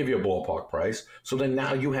 let him give you a ballpark price. So then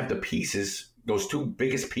now you have the pieces, those two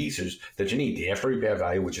biggest pieces that you need, the after repair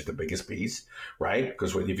value, which is the biggest piece, right?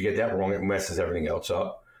 Because if you get that wrong, it messes everything else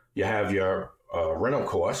up. You have your rental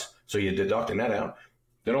costs, so you're deducting that out.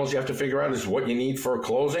 Then all you have to figure out is what you need for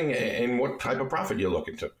closing and what type of profit you're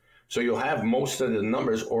looking to. So you'll have most of the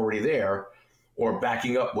numbers already there or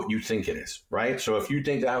backing up what you think it is, right? So if you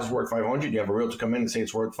think the house is worth $500, you have a realtor come in and say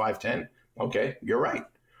it's worth $510. Okay, you're right,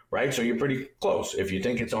 right? So you're pretty close. If you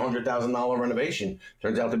think it's a $100,000 renovation,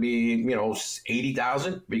 turns out to be,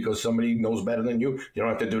 $80,000 because somebody knows better than you. You don't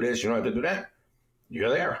have to do this, you don't have to do that.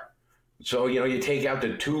 You're there. So, you take out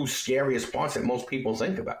the two scariest parts that most people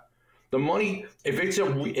think about. The money, if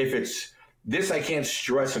it's this, I can't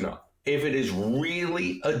stress enough. If it is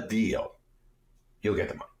really a deal, you'll get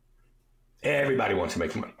the money. Everybody wants to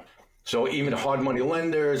make money. So even hard money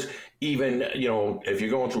lenders, even, if you're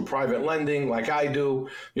going through private lending like I do,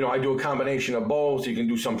 I do a combination of both. You can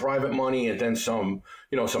do some private money and then some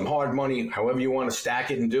hard money, however you want to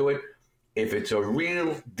stack it and do it. If it's a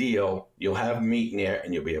real deal, you'll have meat in there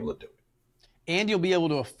and you'll be able to do it. And you'll be able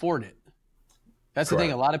to afford it. That's Correct. The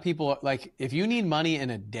thing. A lot of people, like, if you need money in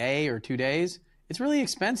a day or 2 days, it's really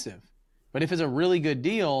expensive. But if it's a really good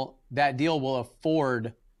deal, that deal will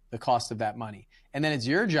afford the cost of that money. And then it's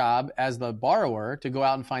your job as the borrower to go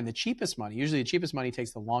out and find the cheapest money. Usually the cheapest money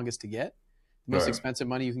takes the longest to get. The most expensive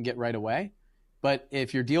money you can get right away. But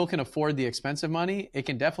if your deal can afford the expensive money, it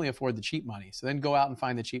can definitely afford the cheap money. So then go out and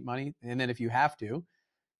find the cheap money. And then if you have to,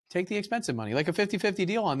 take the expensive money. Like a 50-50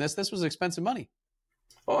 deal on this. This was expensive money.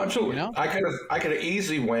 Oh, absolutely. You know? I could have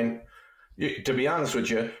easily went, to be honest with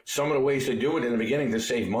you, some of the ways to do it in the beginning to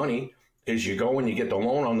save money is you go and you get the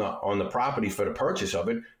loan on the property for the purchase of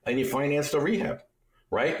it, and you finance the rehab,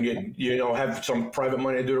 right? You don't have some private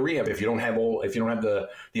money to do the rehab if you don't have the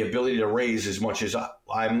ability to raise as much as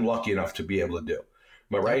I'm lucky enough to be able to do.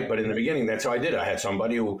 But but in the beginning, that's how I did it. I had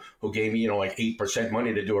somebody who gave me like 8%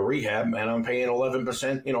 money to do a rehab, and I'm paying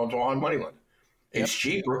 11% to on money lender. It's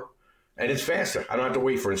cheaper and it's faster. I don't have to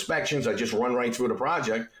wait for inspections. I just run right through the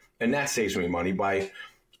project, and that saves me money.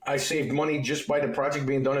 I saved money just by the project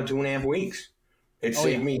being done in 2.5 weeks. It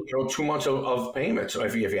saved me 2 months of payments. So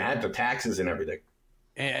if you had the taxes and everything.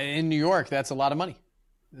 In New York, that's a lot of money.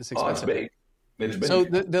 It's expensive. Oh, it's big. It's big. So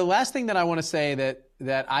the last thing that I want to say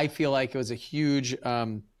that I feel like it was a huge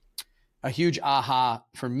aha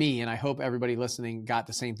for me, and I hope everybody listening got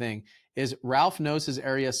the same thing, is Ralph knows his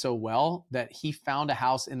area so well that he found a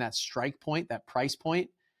house in that strike point, that price point,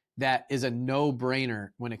 that is a no-brainer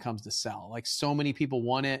when it comes to sell. Like so many people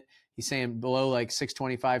want it. He's saying below like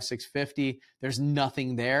 625, 650. There's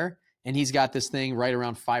nothing there. And he's got this thing right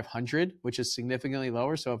around 500, which is significantly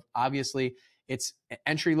lower. So if obviously it's an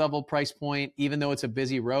entry-level price point, even though it's a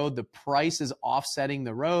busy road, the price is offsetting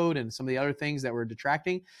the road and some of the other things that were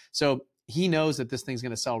detracting. So he knows that this thing's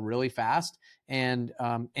going to sell really fast, and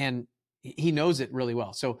he knows it really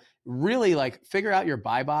well. So really like figure out your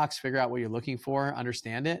buy box, figure out what you're looking for,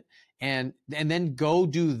 understand it, and then go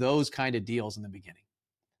do those kind of deals in the beginning.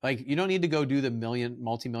 Like you don't need to go do the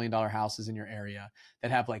multi-million dollar houses in your area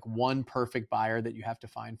that have like one perfect buyer that you have to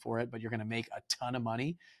find for it, but you're going to make a ton of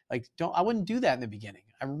money. Like I wouldn't do that in the beginning.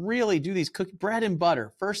 I really do these bread and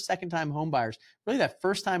butter, first, second time home buyers. Really that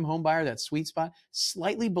first time home buyer, that sweet spot,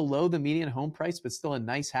 slightly below the median home price, but still a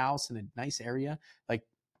nice house in a nice area. Like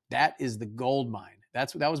that is the gold mine.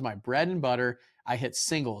 That was my bread and butter. I hit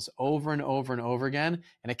singles over and over and over again.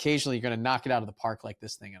 And occasionally you're going to knock it out of the park like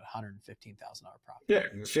this thing at $115,000 property. Yeah.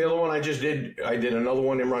 See, the other one I just did, I did another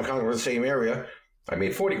one in Ronkonkoma, the same area. I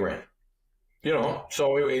made $40,000.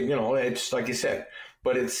 So it's like you said,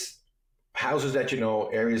 but it's houses that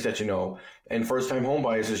areas that and first-time home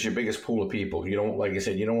buyers is your biggest pool of people. You don't, like I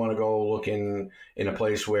said, you don't want to go look in a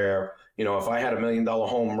place where, if I had $1 million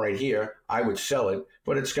home right here, I would sell it,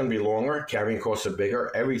 but it's going to be longer. Carrying costs are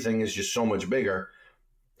bigger. Everything is just so much bigger.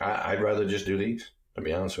 I'd rather just do these, to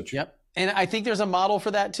be honest with you. Yep. And I think there's a model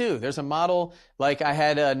for that too. There's a model, like I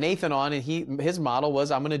had Nathan on, and his model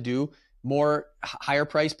was, I'm going to do more higher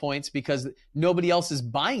price points because nobody else is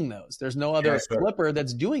buying those. There's no other flipper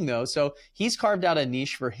that's doing those. So he's carved out a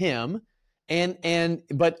niche for him.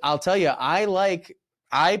 But I'll tell you,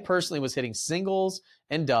 I personally was hitting singles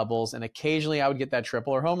and doubles, and occasionally I would get that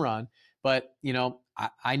triple or home run. But,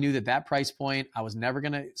 I knew that price point, I was never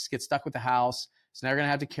going to get stuck with the house. It's never going to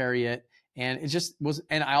have to carry it. And it just was,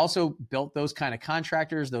 and I also built those kind of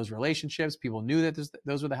contractors, those relationships. People knew that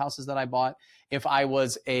those were the houses that I bought. If I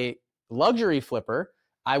was a luxury flipper,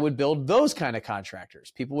 I would build those kind of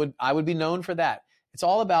contractors. I would be known for that. It's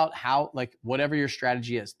all about how, like, whatever your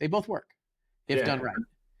strategy is, they both work if done right.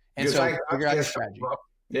 And because so figure out your strategy.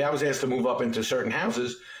 I was asked to move up into certain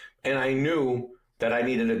houses, and I knew that I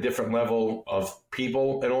needed a different level of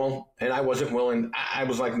people and all, and I wasn't willing. I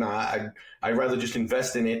was like, nah, I'd rather just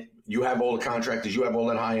invest in it. You have all the contractors, you have all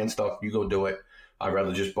that high-end stuff, you go do it. I'd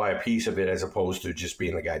rather just buy a piece of it as opposed to just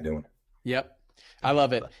being the guy doing it. Yep. I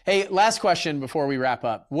love it. Hey, last question before we wrap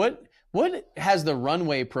up. What has the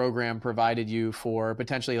Runway program provided you for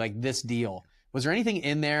potentially like this deal? Was there anything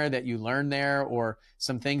in there that you learned there, or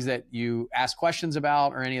some things that you asked questions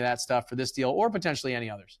about, or any of that stuff for this deal, or potentially any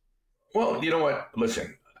others? Well, you know what?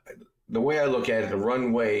 Listen, the way I look at it, the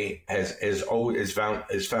Runway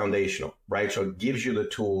is foundational, right? So it gives you the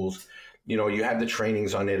tools. You have the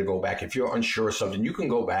trainings on there to go back. If you're unsure of something, you can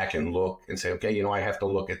go back and look and say, okay, I have to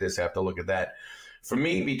look at this, I have to look at that. For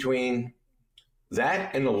me, between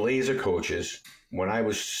that and the laser coaches, when I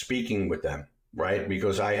was speaking with them, right,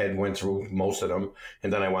 because I had went through most of them,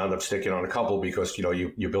 and then I wound up sticking on a couple because,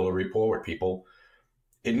 you build a rapport with people.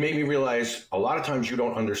 It made me realize a lot of times you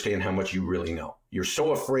don't understand how much you really know. You're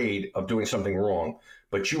so afraid of doing something wrong,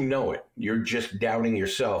 but you know it. You're just doubting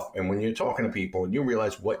yourself. And when you're talking to people, you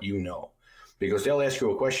realize what you know, because they'll ask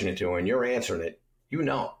you a question or two and you're answering it.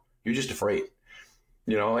 You're just afraid.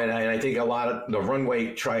 And I think a lot of the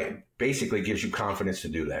Runway basically gives you confidence to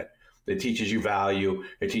do that. It teaches you value.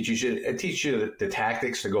 It teaches you the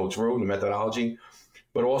tactics to go through, the methodology.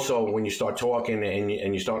 But also when you start talking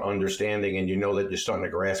and you start understanding and you know that you're starting to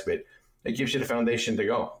grasp it, it gives you the foundation to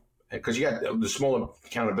go. Because you got the smaller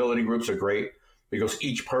accountability groups are great because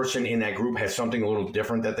each person in that group has something a little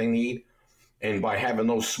different that they need. And by having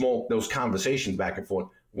those conversations back and forth,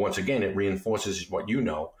 once again, it reinforces what you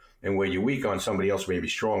know and where you're weak on, somebody else may be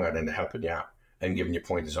stronger than helping you out and giving you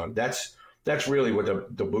pointers on. That's really what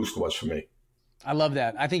the boost was for me. I love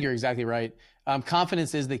that. I think you're exactly right.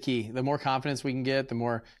 Confidence is the key. The more confidence we can get, the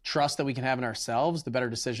more trust that we can have in ourselves, the better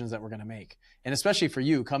decisions that we're going to make. And especially for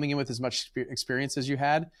you, coming in with as much experience as you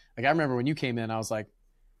had. Like I remember when you came in, I was like,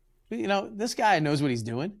 this guy knows what he's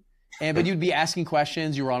doing. But you'd be asking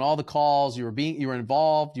questions. You were on all the calls. You were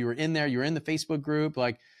involved. You were in there. You were in the Facebook group.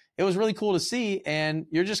 Like it was really cool to see. And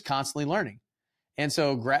you're just constantly learning. And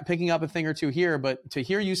so picking up a thing or two here, but to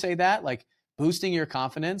hear you say that, like boosting your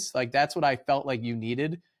confidence, like that's what I felt like you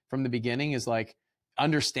needed from the beginning is like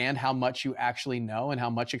understand how much you actually know and how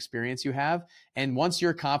much experience you have. And once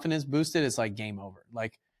your confidence boosted, it's like game over.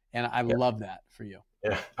 Like, and I love that for you.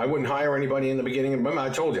 Yeah, I wouldn't hire anybody in the beginning. Remember, I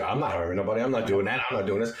told you, I'm not hiring nobody. I'm not doing that. I'm not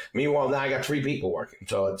doing this. Meanwhile, now I got 3 people working.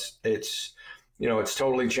 So it's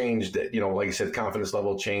totally changed. Like I said, confidence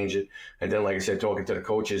level changed it. And then, like I said, talking to the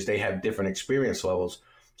coaches, they have different experience levels.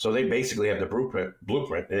 So they basically have the blueprint.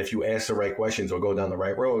 And if you ask the right questions or go down the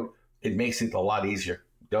right road, it makes it a lot easier.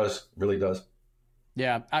 It does, really does.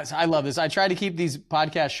 Yeah, I love this. I try to keep these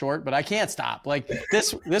podcasts short, but I can't stop. Like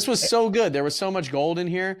this was so good. There was so much gold in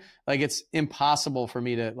here. Like it's impossible for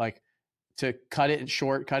me to cut it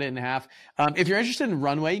short, cut it in half. If you're interested in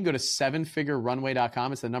Runway, you can go to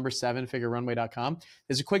 7figurerunway.com. It's the number 7figurerunway.com.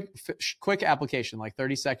 There's a quick application, like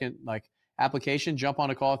 30-second application. Jump on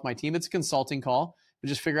a call with my team. It's a consulting call. But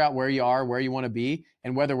just figure out where you are, where you want to be,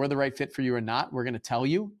 and whether we're the right fit for you or not. We're going to tell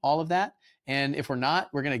you all of that. And if we're not,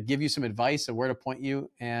 we're going to give you some advice of where to point you.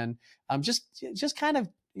 And just kind of,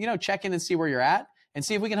 check in and see where you're at and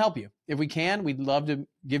see if we can help you. If we can, we'd love to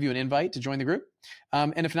give you an invite to join the group.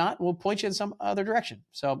 And if not, we'll point you in some other direction.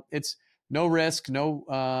 So it's no risk,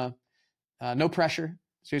 no pressure.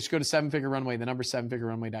 So just go to 7-Figure Runway, the number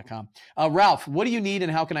 7figurerunway.com. Ralph, what do you need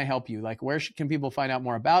and how can I help you? Like where can people find out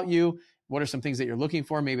more about you? What are some things that you're looking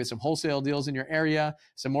for? Maybe some wholesale deals in your area,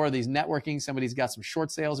 some more of these networking. Somebody's got some short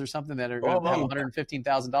sales or something that are going to have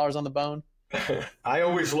 $115,000 on the bone. I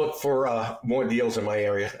always look for more deals in my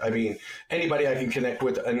area. I mean, anybody I can connect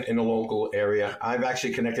with in the local area. I've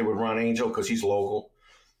actually connected with Ron Angel because he's local.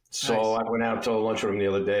 So nice. I went out to lunch with him the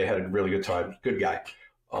other day, had a really good time. Good guy.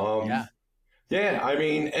 Yeah, I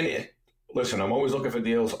mean, listen, I'm always looking for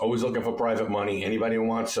deals, always looking for private money. Anybody who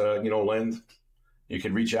wants, lend, you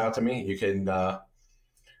can reach out to me. You can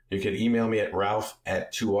email me at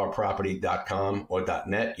ralph@2rproperty.com or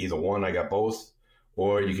 .net, either one. I got both.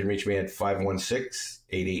 Or you can reach me at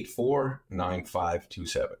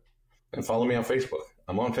 516-884-9527. And follow me on Facebook.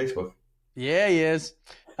 I'm on Facebook. Yeah, he is.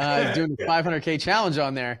 Doing the 500K challenge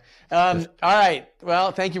on there. All right.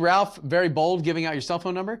 Well, thank you, Ralph. Very bold giving out your cell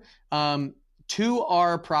phone number.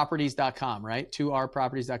 2rproperties.com, right?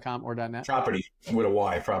 2rproperties.com or .net? Property with a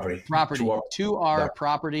Y, property.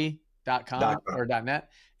 2rproperty.com or .net.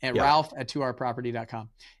 And Ralph at 2rproperty.com.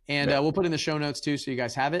 And we'll put in the show notes too, so you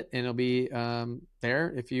guys have it. And it'll be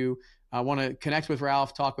there if you want to connect with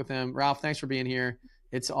Ralph, talk with him. Ralph, thanks for being here.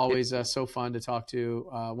 It's always so fun to talk to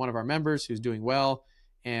one of our members who's doing well.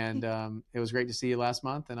 And it was great to see you last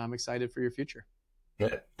month, and I'm excited for your future.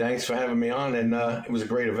 Thanks for having me on, and it was a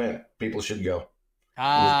great event. People should go.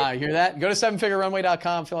 You hear that? Go to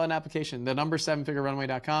 7figurerunway.com, fill out an application. The number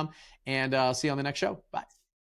 7figurerunway.com, and I'll see you on the next show. Bye.